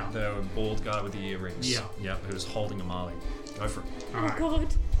 yeah, the bald guy with the earrings. Yeah. who's holding Amali. Go for it. All right.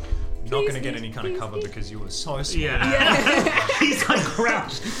 God. Not going to Please, get any kind of please, cover please. because you were so small. Yeah. He's like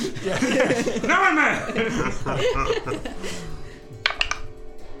crouched. No one there.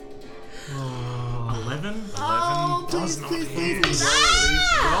 11. 11 does not hit.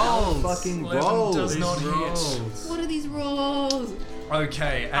 Fucking 11 rolls. does not hit. What are these rolls?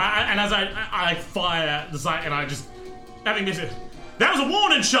 Okay, And as I fire the sight, and I just having this. That was a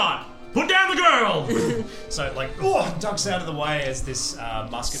warning shot. Put down the girl. so like, ducks out of the way as this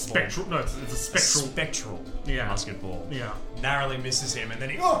musket Spectral. No, it's a spectral. spectral Yeah. musket ball Yeah. narrowly misses him, and then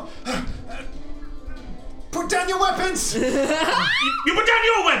he put down your weapons. You put down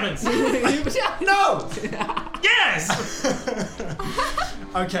your weapons. No. Yes.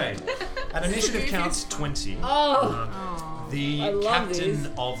 Okay, at initiative counts 20. Oh, The I love captain these.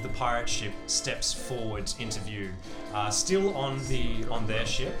 of the pirate ship steps forward into view, still on their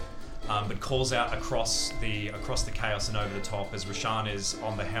ship, but calls out across the chaos and over the top as Rashan is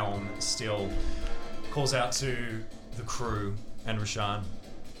on the helm. Still calls out to the crew and Rashan.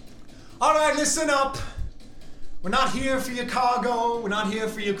 All right, listen up. We're not here for your cargo. We're not here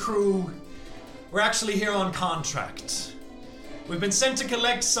for your crew. We're actually here on contract. We've been sent to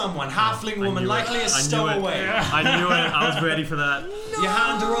collect someone, halfling woman, likely a stowaway. I knew it. I was ready for that. You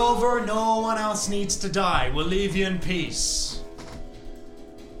hand her over, no one else needs to die. We'll leave you in peace.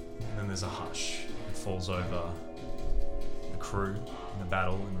 And then there's a hush. It falls over the crew in the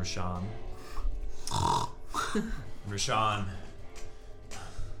battle in Rashan. Rashan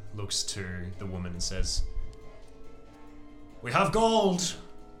looks to the woman and says, "We have gold.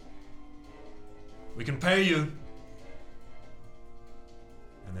 We can pay you."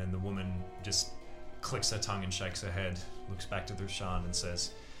 And then the woman just clicks her tongue and shakes her head, looks back to Rashan and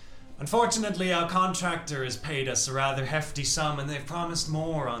says, "Unfortunately, our contractor has paid us a rather hefty sum and they've promised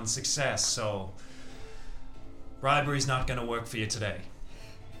more on success, so bribery's not going to work for you today.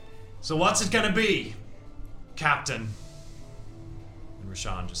 So what's it going to be, Captain?" And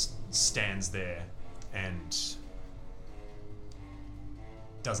Rashan just stands there and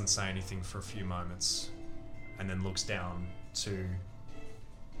doesn't say anything for a few moments and then looks down to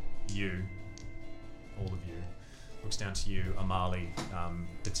you, all of you. Looks down to you, Amali,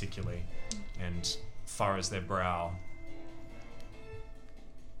 particularly, and furrows their brow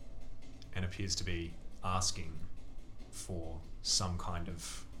and appears to be asking for some kind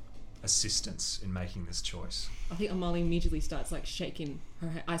of assistance in making this choice. I think Amali immediately starts like shaking her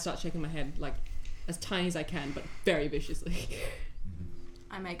head. I start shaking my head like as tiny as I can, but very viciously.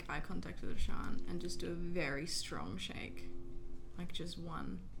 I make eye contact with Rashan and just do a very strong shake. Like just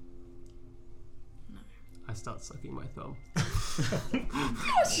one. No. I start sucking my thumb.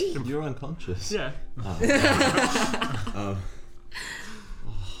 You're unconscious. Yeah.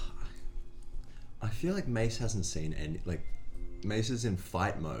 I feel like Mace hasn't seen any. Like, Mace is in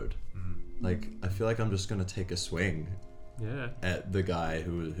fight mode. Like, I feel like I'm just gonna take a swing Yeah. at the guy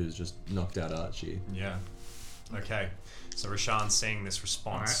who's just knocked out Archie. Yeah. Okay. So Rashan's seeing this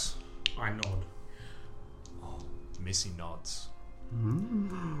response. I nod. Oh, Missy nods.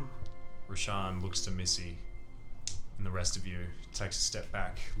 Rashan looks to Missy and the rest of you, takes a step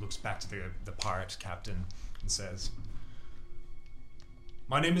back, looks back to the pirate captain and says,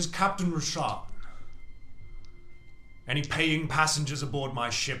 "My name is Captain Rashan. Any paying passengers aboard my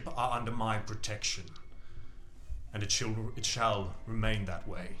ship are under my protection, and it shall remain that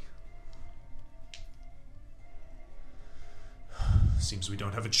way. Seems we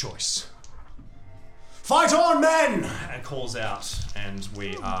don't have a choice. Fight on, men!" And calls out, and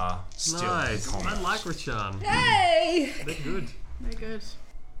we are still Nice. in combat. I like Rashan. Hey! They're good. Very good.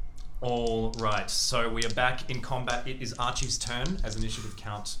 All right, so we are back in combat. It is Archie's turn as initiative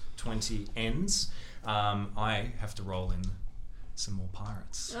count 20 ends. I have to roll in some more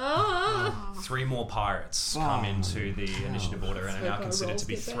pirates. Ah! 3 more pirates come into the initiative order and are now our considered to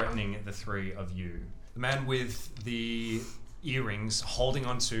be rolls get threatening the 3 of you. The man with the earrings holding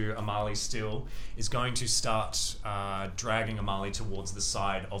onto Amali still is going to start dragging Amali towards the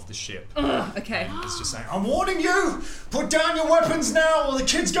side of the ship. Okay. And it's just saying, "I'm warning you! Put down your weapons now or the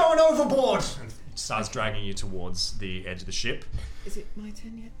kid's going overboard!" And starts dragging you towards the edge of the ship. Is it my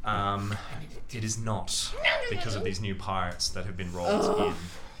turn yet? It is not, because of these new pirates that have been rolled in.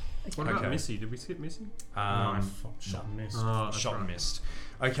 What about Okay. Missy? Did we skip Missy? Shot and miss. Oh, that's Shot and right. missed.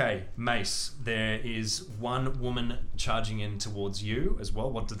 Okay, Mace, there is one woman charging in towards you as well.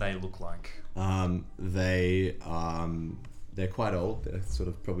 What do they look like? They're quite old. They're sort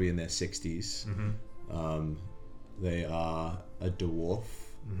of probably in their 60s. They are a dwarf,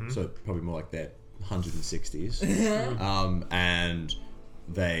 so probably more like their 160s. And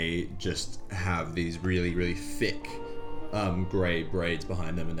they just have these really, really thick grey braids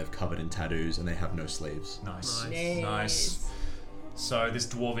behind them, and they're covered in tattoos, and they have no sleeves. Nice. Nice. Nice. So this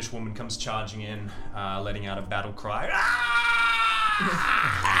dwarvish woman comes charging in, letting out a battle cry.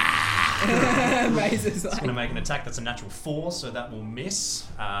 Raises It's like. going to make an attack. That's a natural 4, so that will miss.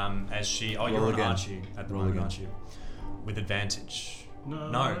 As she... Oh, you're Roll on again. Archie at the Roll moment, again. aren't you? With advantage.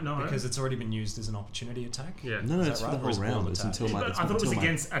 No. Because it's already been used as an opportunity attack. Yeah. No, Is it's that for right? the Or is whole it all round. It's attack? until my. I thought it was until my-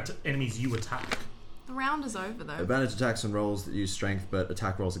 against enemies you attack. The round is over though. Advantage attacks on rolls that use strength, but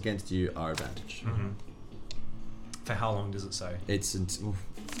attack rolls against you are advantage. For how long does it say? It's The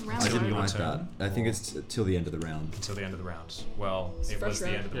round I is didn't over. like that. I think it's till the end of the round. Until the end of the round. Well, it First was the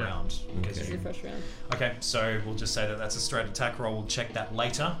round. end of the Yeah. round. because Okay. you- Your first round. Okay, so we'll just say that that's a straight attack roll. We'll check that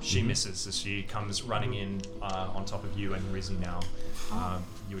later. She misses as she comes running in on top of you and Rizzy now.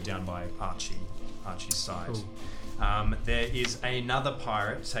 You were down by Archie's side. Cool. There is another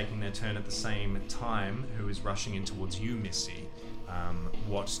pirate taking their turn at the same time who is rushing in towards you, Missy.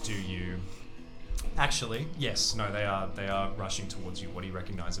 What do you... Actually, yes, no, they are rushing towards you. What do you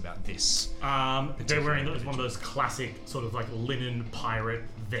recognise about this? They're wearing one of those classic sort of like linen pirate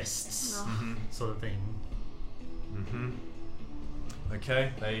vests, sort of thing.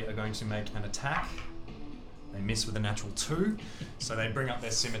 Okay, they are going to make an attack. They miss with a natural 2, so they bring up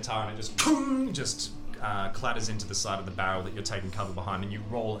their scimitar and it just clatters into the side of the barrel that you're taking cover behind, and you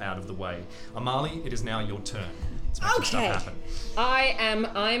roll out of the way. Amali, it is now your turn. Let's make some stuff Okay. happen.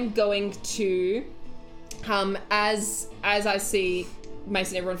 I'm going to as I see Mace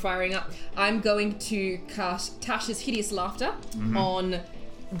and everyone firing up, I'm going to cast Tasha's Hideous Laughter on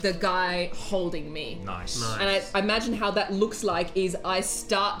the guy holding me. Nice. And I imagine how that looks like is I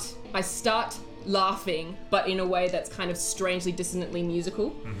start laughing, but in a way that's kind of strangely dissonantly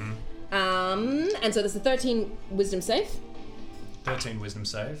musical. And so there's a 13 wisdom save. 13 wisdom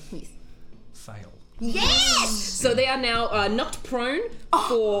save. Yes. Fail. Yes! So they are now knocked prone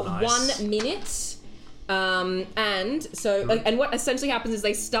for Nice. 1 minute. And so, and what essentially happens is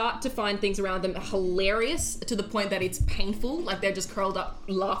they start to find things around them hilarious to the point that it's painful. Like they're just curled up,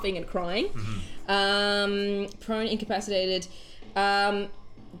 laughing and crying. Prone, incapacitated. They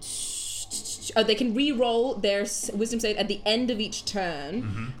can re-roll their wisdom save at the end of each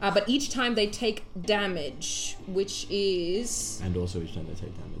turn, but each time they take damage, which is... And also each time they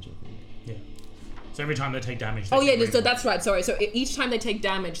take damage, I think. Yeah. So every time they take damage. They Oh can yeah, re-roll. so that's right. Sorry. So each time they take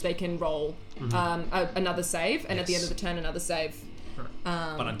damage, they can roll another save, and at the end of the turn, another save.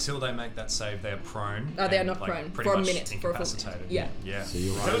 But until they make that save, they're prone. Oh, they are and, not like, prone. pretty For a much minute, for a full- incapacitated. yeah. Yeah. So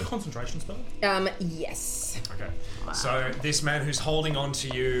you're Is that a right. concentration spell? Yes. Okay. So this man who's holding on to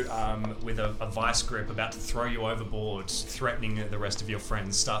you with a vice grip, about to throw you overboard, threatening the rest of your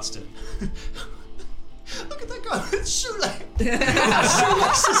friends, starts to. Look at that guy with shoelaces.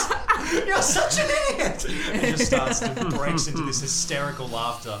 You're such an idiot. And just breaks into this hysterical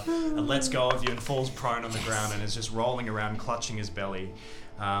laughter and lets go of you and falls prone on the ground and is just rolling around, clutching his belly.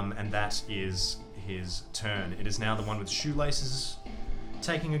 And that is his turn. It is now the one with shoelaces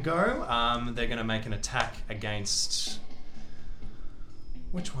taking a go. They're going to make an attack against...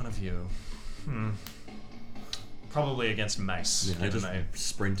 Which one of you? Probably against Mace. Yeah, I given just they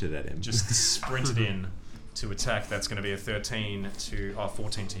sprinted at him. just sprinted in to attack. That's going to be a 14 to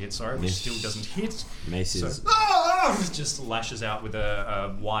 14 to hit. Sorry, which Miss. still doesn't hit. Mace So is... just lashes out with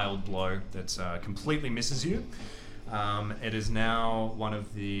a wild blow that completely misses you. It is now one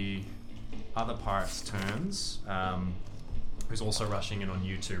of the other pirates' turns, who's also rushing in on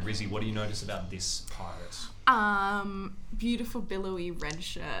you two. Rizzy, what do you notice about this pirate? Beautiful billowy red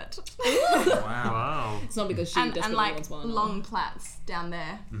shirt. Wow. Wow. It's not because she and desperately like wants one. long plaits down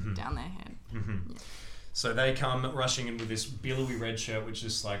their head. So they come rushing in with this billowy red shirt, which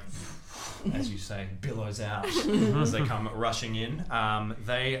is like, as you say, billows out as they come rushing in.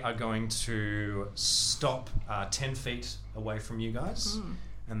 They are going to stop 10 feet away from you guys,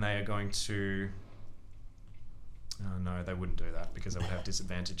 and they are going to... Oh, no, they wouldn't do that because they would have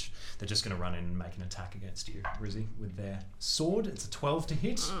disadvantage. They're just going to run in and make an attack against you, Rizzy, with their sword. It's a 12 to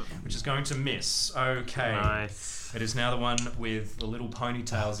hit, which is going to miss. Okay. Nice. It is now the one with the little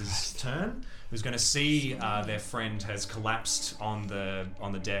ponytails' turn, who's going to see their friend has collapsed on the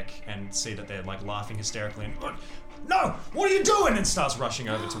deck and see that they're like laughing hysterically and no, what are you doing? And starts rushing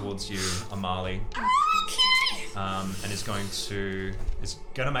over towards you, Amali. And is going to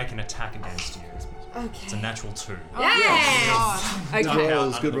make an attack against you. It's a natural 2. Okay.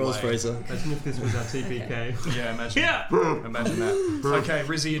 Good rolls, Fraser. Imagine if this was our TPK. Yeah, imagine. Imagine that. Okay,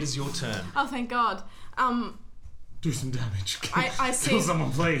 Rizzy, it is your turn. Oh, thank God. Do some damage. I see. Kill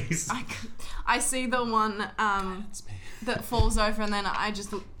someone, please. I see the one that falls over, and then I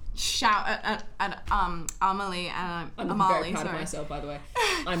just shout at Amelie and I'm Amali. very proud of myself, by the way.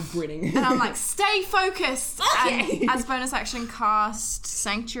 I'm grinning. And I'm like, stay focused. Okay. And as bonus action, cast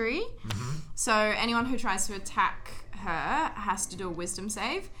Sanctuary. So anyone who tries to attack her has to do a wisdom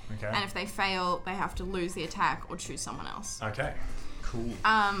save. Okay. And if they fail, they have to lose the attack or choose someone else. Okay. Cool.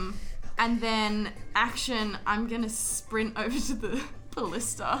 And then action, I'm gonna sprint over to the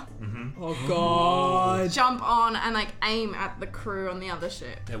ballista, Oh God. jump on, and like aim at the crew on the other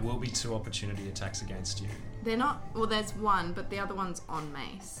ship. There will be 2 opportunity attacks against you. They're not. Well, there's one, but the other one's on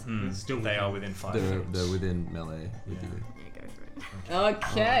Mace. Still They are within 5 They're feet. within melee with you. Yeah, go for it.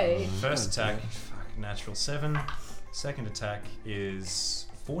 Okay. First attack, natural 7. Second attack is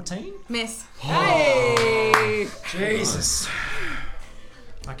 14. Miss. Hey. Jesus.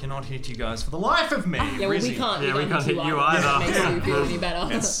 I cannot hit you guys for the life of me. Yeah, well, we Rizzy. can't. Yeah, we don't can't need hit to you either. either. If that makes you feel any better.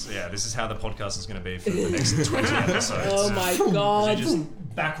 This is how the podcast is going to be for the next 20 episodes. Oh my You God.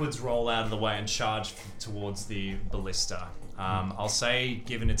 just backwards roll out of the way and charge towards the ballista. I'll say,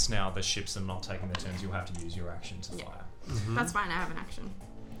 given it's now the ships are not taking their turns, you'll have to use your action to fire. That's fine. I have an action.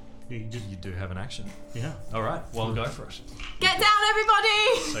 You do have an action. Yeah. All right, well, go for it. Get down,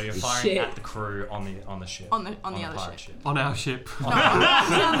 everybody! So you're firing Shit. at the crew on the ship. On the other pirate ship. On our ship. On the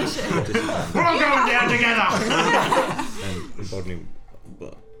other ship. We're all going down together! And embodying...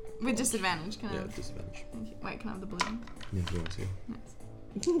 But, With disadvantage. Can I yeah, have, disadvantage. wait, can I have the balloon? Yeah, you want to.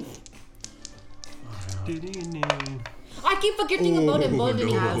 I keep forgetting about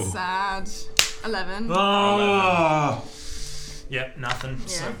emboldening. Yeah, sad. 11. Oh. Yep, nothing.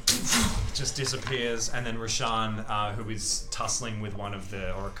 Yeah. So just disappears, and then Rashan, who is tussling with one of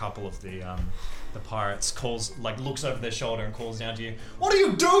a couple of the pirates, looks over their shoulder and calls down to you. What are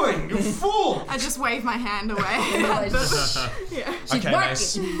you doing? You fool! I just wave my hand away. Yeah. Okay,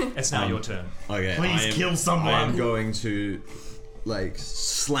 Mace, it's now your turn. Okay, Please kill someone. I am going to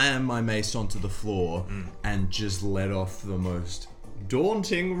slam my mace onto the floor and just let off the most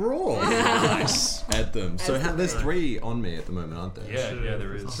daunting roar Nice. at them. So there's 3 on me at the moment, aren't there? Yeah,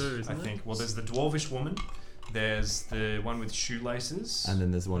 there is. Two, isn't I think. Well, there's the dwarvish woman. There's the one with shoelaces. And then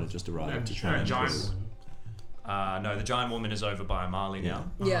there's the one that just arrived to try and giant. No, the giant woman is over by Marley now.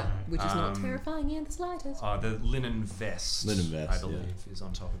 Yeah, which is not terrifying in the slightest. The linen vest. Linen vest, I believe, is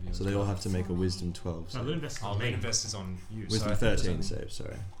on top of you. So they all have to make a wisdom 12. No, So. Linen Vest. Linen vest is on you. Wisdom so I think there's 13 only- save,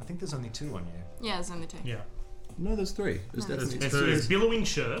 sorry. I think there's only 2 on you. Yeah, it's only 2. Yeah. No, there's 3. There's No, definitely There's, 3. there's billowing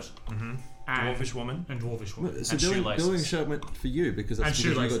shirt Mm-hmm. and Dwarvish woman. and dwarvish woman. So And billing shoelaces. shirt went for you because that's And because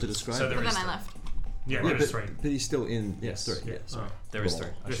you got shoelaces. to describe So it. there But is then I three. left. Yeah, Yeah, there's but 3. he's still in. Yes. 3. Yeah. Yeah, sorry. There is 3.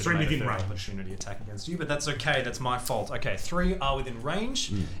 Cool. I There's should 3 have made a within third range. opportunity attack against you, but that's okay. That's my fault. Okay, 3 are within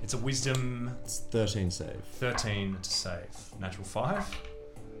range. It's a wisdom It's 13 save. 13 to save. Natural 5,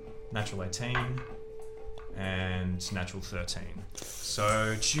 natural 18, and natural 13.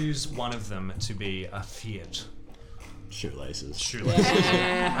 So choose one of them to be a feared. Shoelaces. Shoelaces.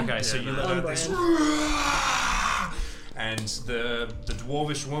 Yeah. Okay, so you let On out this. And the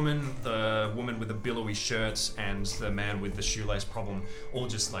dwarvish woman, the woman with the billowy shirt, and the man with the shoelace problem all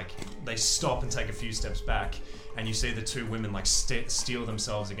just they stop and take a few steps back, and you see the 2 women steel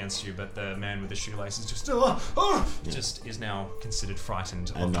themselves against you, but the man with the shoelace is just just is now considered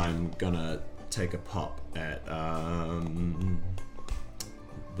frightened. And of you. I'm gonna take a pop at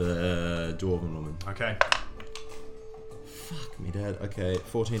the dwarven woman. Okay, Fuck me, Dad. Okay,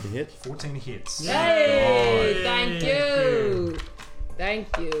 14 to hit. 14 hits. Hey, thank you. Thank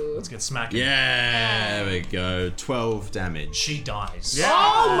you. Let's get smacking. Yeah, there we go. 12 damage. She dies.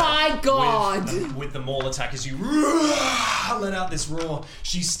 Oh my god. With the maul attack, as you let out this roar,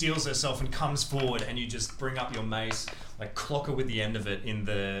 she steels herself and comes forward, and you just bring up your mace, clock her with the end of it in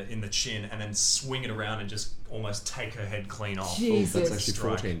the chin, and then swing it around and just almost take her head clean off. Oh, Jesus. that's actually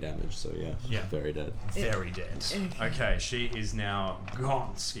Strike. 14 damage, so yeah. Yeah. Very dead. Very dead. Okay, she is now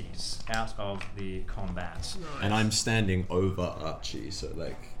gone. Skis out of the combat. And I'm standing over Archie, so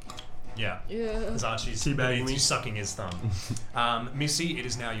Yeah. Yeah. As Archie's Teabagging beneath me. you, sucking his thumb. Missy, it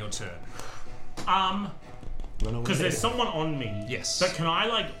is now your turn. run away. Because there's someone on me. Yes. But can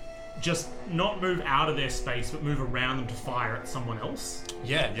I just not move out of their space, but move around them to fire at someone else?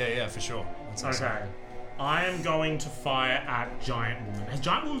 Yeah, for sure. That's awesome. Okay. I am going to fire at Giant Woman. Has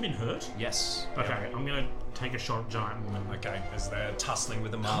Giant Woman been hurt? Yes. Okay, I'm gonna take a shot at Giant Woman. Okay, as they're tussling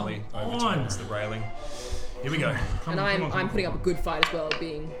with the Marley over on. towards the railing. Here we go. Come And on, come on, come I'm on, putting come up a good fight as well,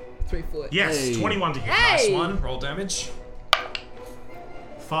 being 3 foot. Yes, Hey. 21 to hit. Hey! Nice one. Roll damage.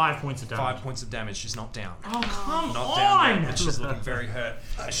 5 points of damage. 5 points of damage. She's not down. Oh, come Not down on! yet, but she's looking very hurt.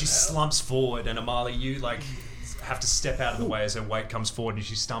 As she slumps forward, and Amali, you have to step out of the way as her weight comes forward, and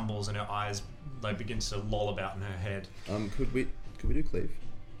she stumbles, and her eyes begin to loll about in her head. Could we do cleave?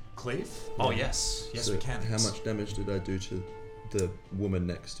 Cleave? Oh yes, So we can. How much damage did I do to the woman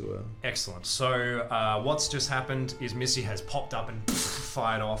next to her? Excellent. So what's just happened is Missy has popped up and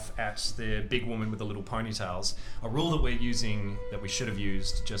fired off at the big woman with the little ponytails. A rule that we're using, that we should have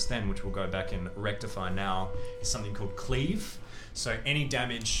used just then, which we'll go back and rectify now, is something called cleave. So any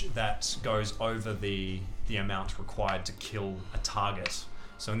damage that goes over the amount required to kill a target.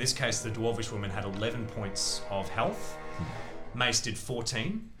 So in this case, the dwarvish woman had 11 points of health. Mace did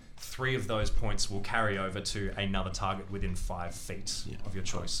 14. 3 of those points will carry over to another target within 5 feet of your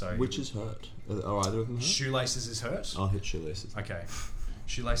choice. So Which is hurt? Are either of them hurt? shoelaces is hurt. I'll hit shoelaces. Okay,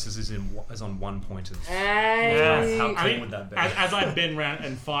 shoelaces is on 1 point of. Hey. How I cool mean, would that be? as I bend round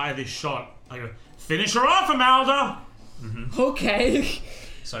and fire this shot, I go, finish her off, Amalda! Okay.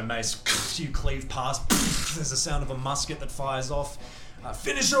 So Mace, you cleave past. There's the sound of a musket that fires off.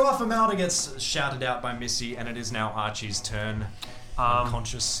 Finish her off, Amalda gets shouted out by Missy, and it is now Archie's turn.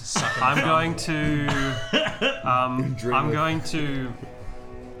 Unconscious, sucking. I'm thumb. going to. I'm going to.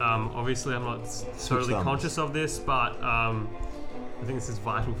 Obviously, I'm not totally thumbs. conscious of this, but I think this is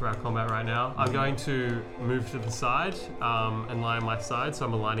vital for our combat right now. I'm going to move to the side and lie on my side, so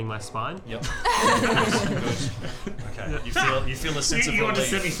I'm aligning my spine. Yep. Okay. You feel a sense of You want to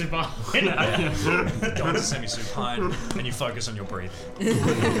relief. semi-supine? Go into semi-supine, and you focus on your breathing.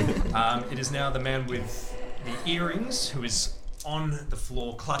 It is now the man with the earrings who is on the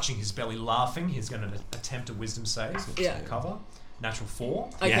floor, clutching his belly, laughing. He's going to attempt a wisdom save Yeah. to cover. Natural 4.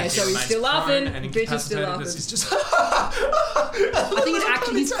 Okay, so He he's remains still prone laughing. and Bitch is still incapacitated laughing. as he's just. I think it's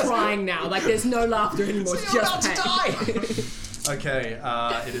actually he's crying now. Like there's no laughter anymore. It's You're just about to pain. die! Okay,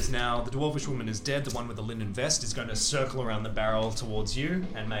 it is now the dwarvish woman is dead. The one with the linen vest is going to circle around the barrel towards you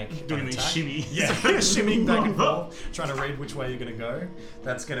and make Doing an these attack. shimmy. Yeah, shimmying back and forth, trying to read which way you're going to go.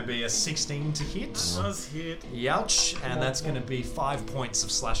 That's going to be a 16 to hit. Does hit. Youch, and that's going to be 5 points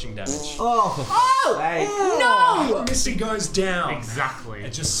of slashing damage. No! Missy goes down. Exactly.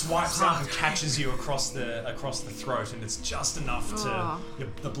 It just swipes out and catches you across the throat, and it's just enough to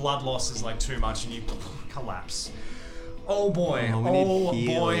the blood loss is like too much, and you collapse. Oh boy! Oh, we need Oh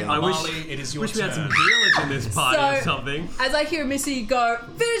healing. boy! I wish- Amali, it is your Wish we turn. had some healers in this party or So- something. As I hear Missy go,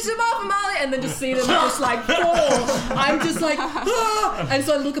 finish him off, Amali, and then just see them just like fall. I'm just like, ah! And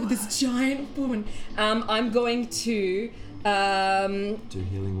so I look up at this giant woman. I'm going to. Do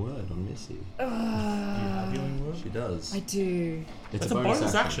healing word on Missy. Healing word? She does. I do. It's It's a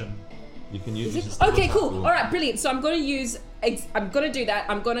bonus action. You can use it. as Okay, a cool. tool. All right, brilliant. So I'm going to use. I'm going to do that.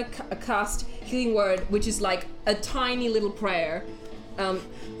 I'm going to cast Healing Word, which is like a tiny little prayer. Oh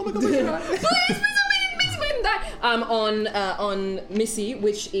my god! Please win that. On Missy,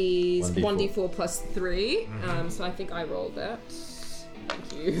 which is 1d4 plus 3. So I think I rolled that.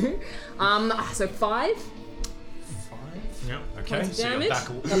 Thank you. So 5. Yep. Okay, Points of so damage. you're back.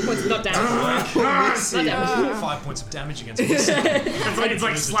 Points, not damage. Not damage. 5 points of damage against Missy. It's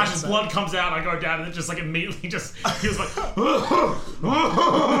like Slash's blood comes out, I go down, and it just like immediately just feels like.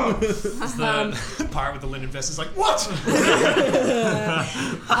 The pirate with the linen vest is like, what?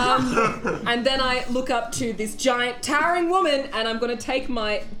 And then I look up to this giant towering woman, and I'm going to take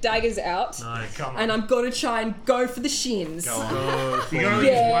my daggers out, Come on. and I'm going to try and go for the shins. Go on. You can only,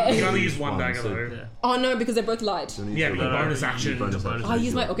 Yeah. you can only use one One, dagger so- though. Yeah. Oh no, because they're both light. Yeah, but you bonus action. Bonus action. I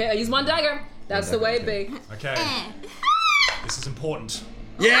use one dagger. That's the way it be. Okay. This is important.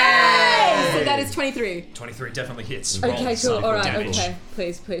 So that is 23. 23 definitely hits. Roll Okay, cool. some All right. damage. Okay.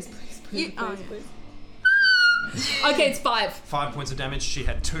 Please. You- oh, please. Okay, it's 5. 5 points of damage. She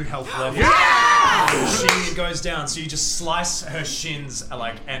had 2 health left. She goes down, so you just slice her shins,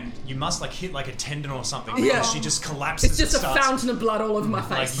 and you must hit a tendon or something. Yeah. Because she just collapses. It's just a and starts, fountain of blood all over my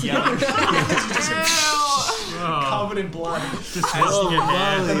face. yelling. Just covered in blood. Just washing your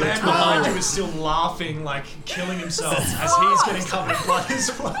hands. The man behind you is still laughing, killing himself as he's getting covered in blood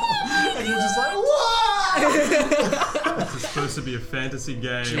as well. And you're just like, what? It's supposed to be a fantasy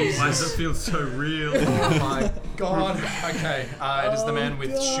game. Why does it feel so real? Oh my god. Okay, it is the man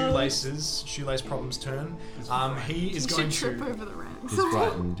with shoelace problems turn. He is you going should trip to. over the ranks. He's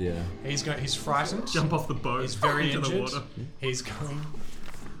frightened, yeah. He's frightened. Jump off the boat. He's very into injured. the water.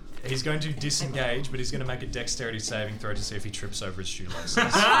 He's going to disengage, but he's going to make a dexterity saving throw to see if he trips over his shoelaces.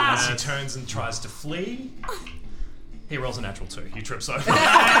 As he turns and tries to flee, he rolls a natural 2. He trips over.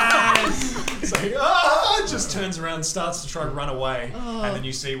 So he just turns around, starts to try to run away, and then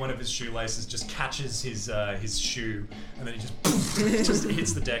you see one of his shoelaces just catches his shoe, and then he just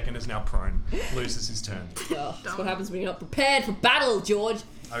hits the deck and is now prone. Loses his turn. Oh, that's what happens when you're not prepared for battle, George.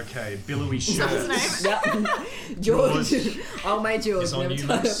 Okay, billowy What's his shirt name? Yep. George. Oh, my George. is on Never you,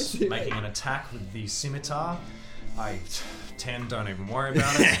 tell Luce, him. making an attack with the scimitar. 10, don't even worry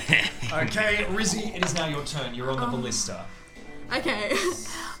about it. Okay, Rizzy, it is now your turn. You're on the ballista. Okay.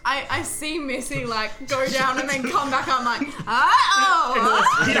 I see Missy go down and then come back up. I'm like, oh.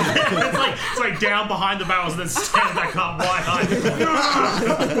 It's like down behind the barrels and then stand back up wide-eyed.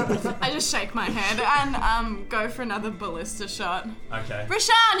 I just shake my head and go for another ballista shot. Okay.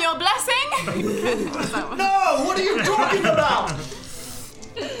 Rashan, your blessing. No, what are you talking about?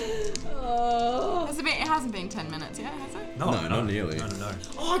 It hasn't been 10 minutes yet, has it? No, not nearly. No.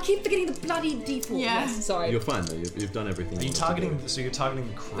 Oh, I keep forgetting the bloody D4. Yeah. Yes, sorry. You're fine though. You've done everything. Are you targeting? So you're targeting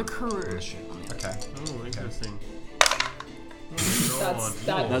the crew. The crew. Okay. Oh, interesting. That's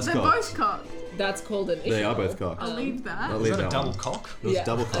They're cocked. both cocked. That's called an issue. They are both cocked. I'll leave that. I'll Is leave that a that double one. cock? It was Yeah.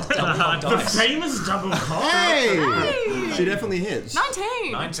 double cocked. Double cock The dice. famous double cock. Hey! She definitely hits.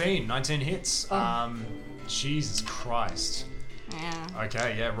 19. 19 hits. Jesus Christ. Yeah.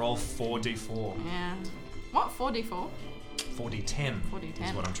 Okay, yeah, roll 4d4. Yeah. What? 4d4? 4d10 4d10.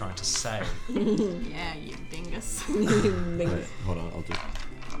 is what I'm trying to say. Yeah, you dingus. Wait, hold on. I'll do.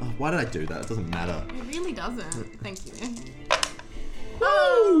 Oh, why did I do that? It doesn't matter. It really doesn't. Thank you.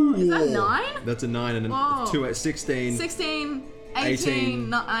 Oh, is that 9? That's a 9 and Whoa. a 2 16. 16, 18, 18,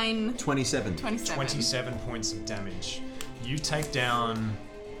 9, 27. 27. 27 points of damage. You take down.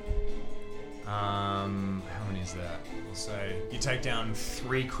 How many is that? we'll say. You take down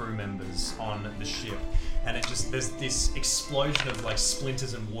 3 crew members on the ship, and there's this explosion of like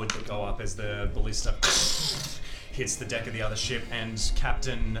splinters and wood that go up as the ballista hits the deck of the other ship, and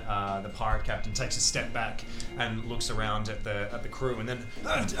the pirate captain, takes a step back and looks around at the crew, and then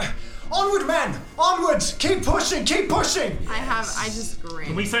onward, men, onward! Keep pushing, keep pushing! I just grin.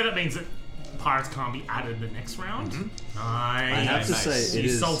 Can we say that means that pirates can't be added the next round? Nice. I have to say, You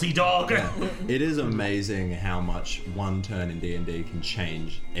salty dog. it is amazing how much one turn in D&D can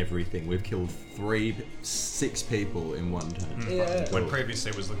change everything. We've killed 6 people in one turn. Yeah. When previously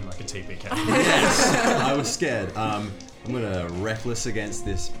it was looking like a TPK. Yes, I was scared. I'm gonna reckless against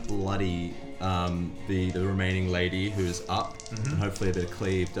this bloody the remaining lady who's up, and hopefully a bit of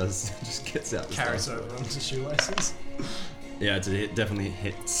cleave just gets out. Carries over onto shoelaces. Yeah, it definitely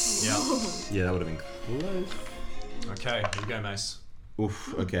hits. Yeah. Yeah, that would have been close. Okay, here you go, Mace.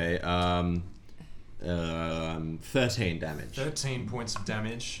 Oof. Okay. 13 damage. 13 points of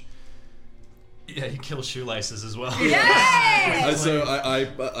damage. Yeah, you kill shoelaces as well. So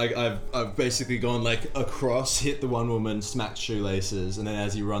I've basically gone like across, hit the one woman, smacked shoelaces, and then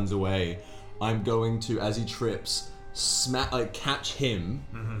as he runs away, I'm going to, as he trips, catch him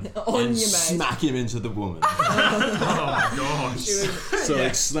On your and mate. smack him into the woman. Oh my gosh. So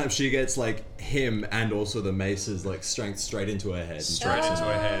like snap, she gets like him and also the mace's like strength straight into her head. Straight into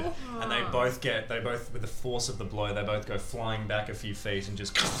her head. And they both with the force of the blow, they both go flying back a few feet and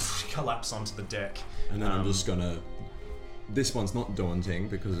just collapse onto the deck. And then I'm just gonna. This one's not daunting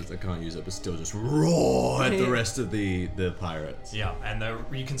because I can't use it, but still just roar at the rest of the pirates. Yeah, and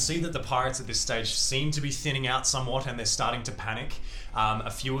you can see that the pirates at this stage seem to be thinning out somewhat, and they're starting to panic.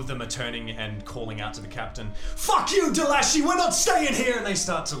 A few of them are turning and calling out to the captain, "Fuck you, Delashi, we're not staying here!" And they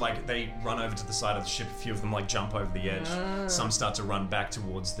start to they run over to the side of the ship. A few of them jump over the edge. Some start to run back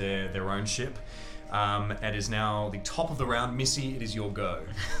towards their own ship. It is now the top of the round. Missy, it is your go.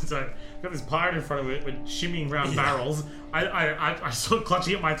 So I've got this pirate in front of it with shimmying round barrels. I sort of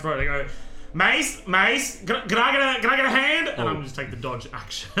clutching at my throat. I go, Mace, can I get a hand? And I'm just taking the dodge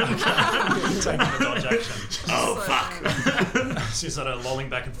action. Taking the dodge action. Oh fuck! So you're sort of lolling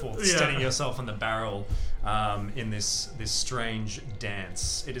back and forth, steadying yourself on the barrel in this strange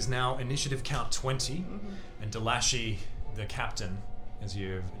dance. It is now initiative count 20, and Delashi, the captain, as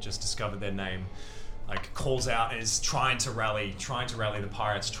you've just discovered their name, calls out and is trying to rally the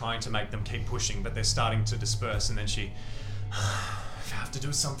pirates, trying to make them keep pushing, but they're starting to disperse, and then she, if you have to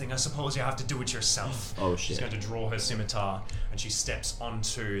do something, I suppose you have to do it yourself. Oh shit. She's going to draw her scimitar, and she steps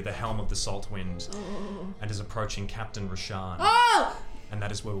onto the helm of the Saltwind and is approaching Captain Rashan. Oh! And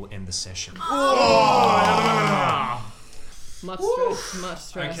that is where we'll end the session. Much stress, much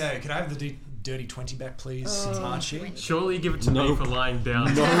stress. Okay, could I have the dirty 20 back, please, Archie? Surely give it to me for lying down.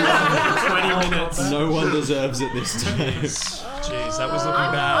 20 minutes. No one deserves it this time. Jeez, that was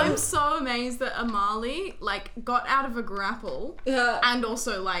looking bad. I'm so amazed that Amali got out of a grapple and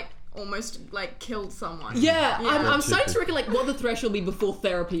also almost killed someone. Yeah, I'm starting to reckon what the threshold will be before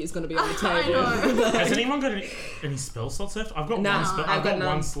therapy is going to be on the table. I know. Has anyone got any spell slots left? I've got one spell. I've got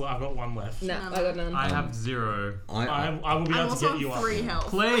none. I've got one left. No, I got none. I have 0. I will be I'm able to also get you on up. 3 health.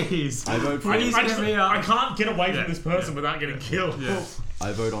 Please. I vote for Please get me up. I can't get away from this person without getting killed. Yeah.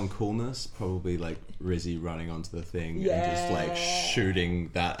 I vote on coolness, probably Rizzy running onto the thing and Yeah. just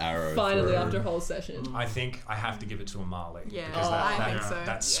shooting that arrow. Finally, through. after a whole session. I think I have to give it to Amali. Yeah, because I think so.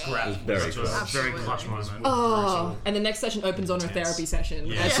 that scrap It was very was close. just- Very Absolutely. clutch moment. Oh, and the next session opens on her Intense. therapy session.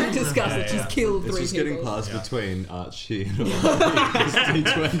 Yeah. As she discusses, Yeah, she's yeah. killed It's 3 just people. getting passed Yeah. between Archie and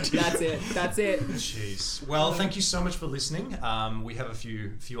D20. That's it. Jeez. Well, thank you so much for listening. We have a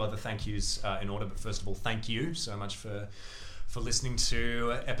few other thank yous in order, but first of all, thank you so much for listening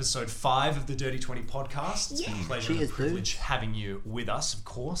to episode 5 of the Dirty 20 podcast. It's been a pleasure and a privilege having you with us, of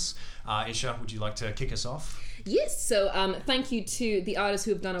course. Isha, would you like to kick us off? Yes, so thank you to the artists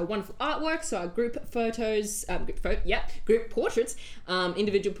who have done our wonderful artwork. So our group photos, group portraits,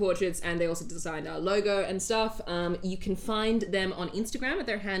 individual portraits, and they also designed our logo and stuff. You can find them on Instagram at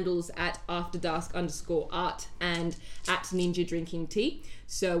their handles at afterdusk_art and at Ninja Drinking Tea.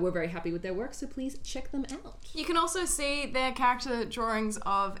 So we're very happy with their work, so please check them out. You can also see their character drawings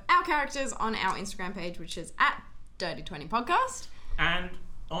of our characters on our Instagram page, which is at Dirty20 Podcast. And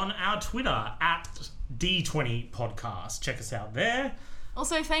on our Twitter at D20 Podcast. Check us out there.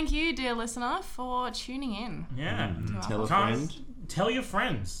 Also, thank you, dear listener, for tuning in. Yeah. Tell a Guys, friend. Tell your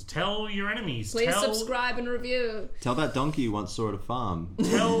friends. Tell your enemies. Please tell, subscribe and review. Tell that donkey you once saw at a farm.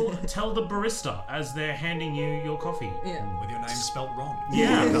 Tell the barista as they're handing you your coffee. Yeah. With your name spelt wrong.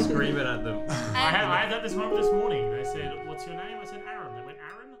 Yeah. Scream it at them. I had that this morning. They said, "What's your name?" I said, "Aaron." They went,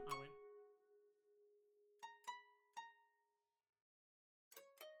 "Aaron."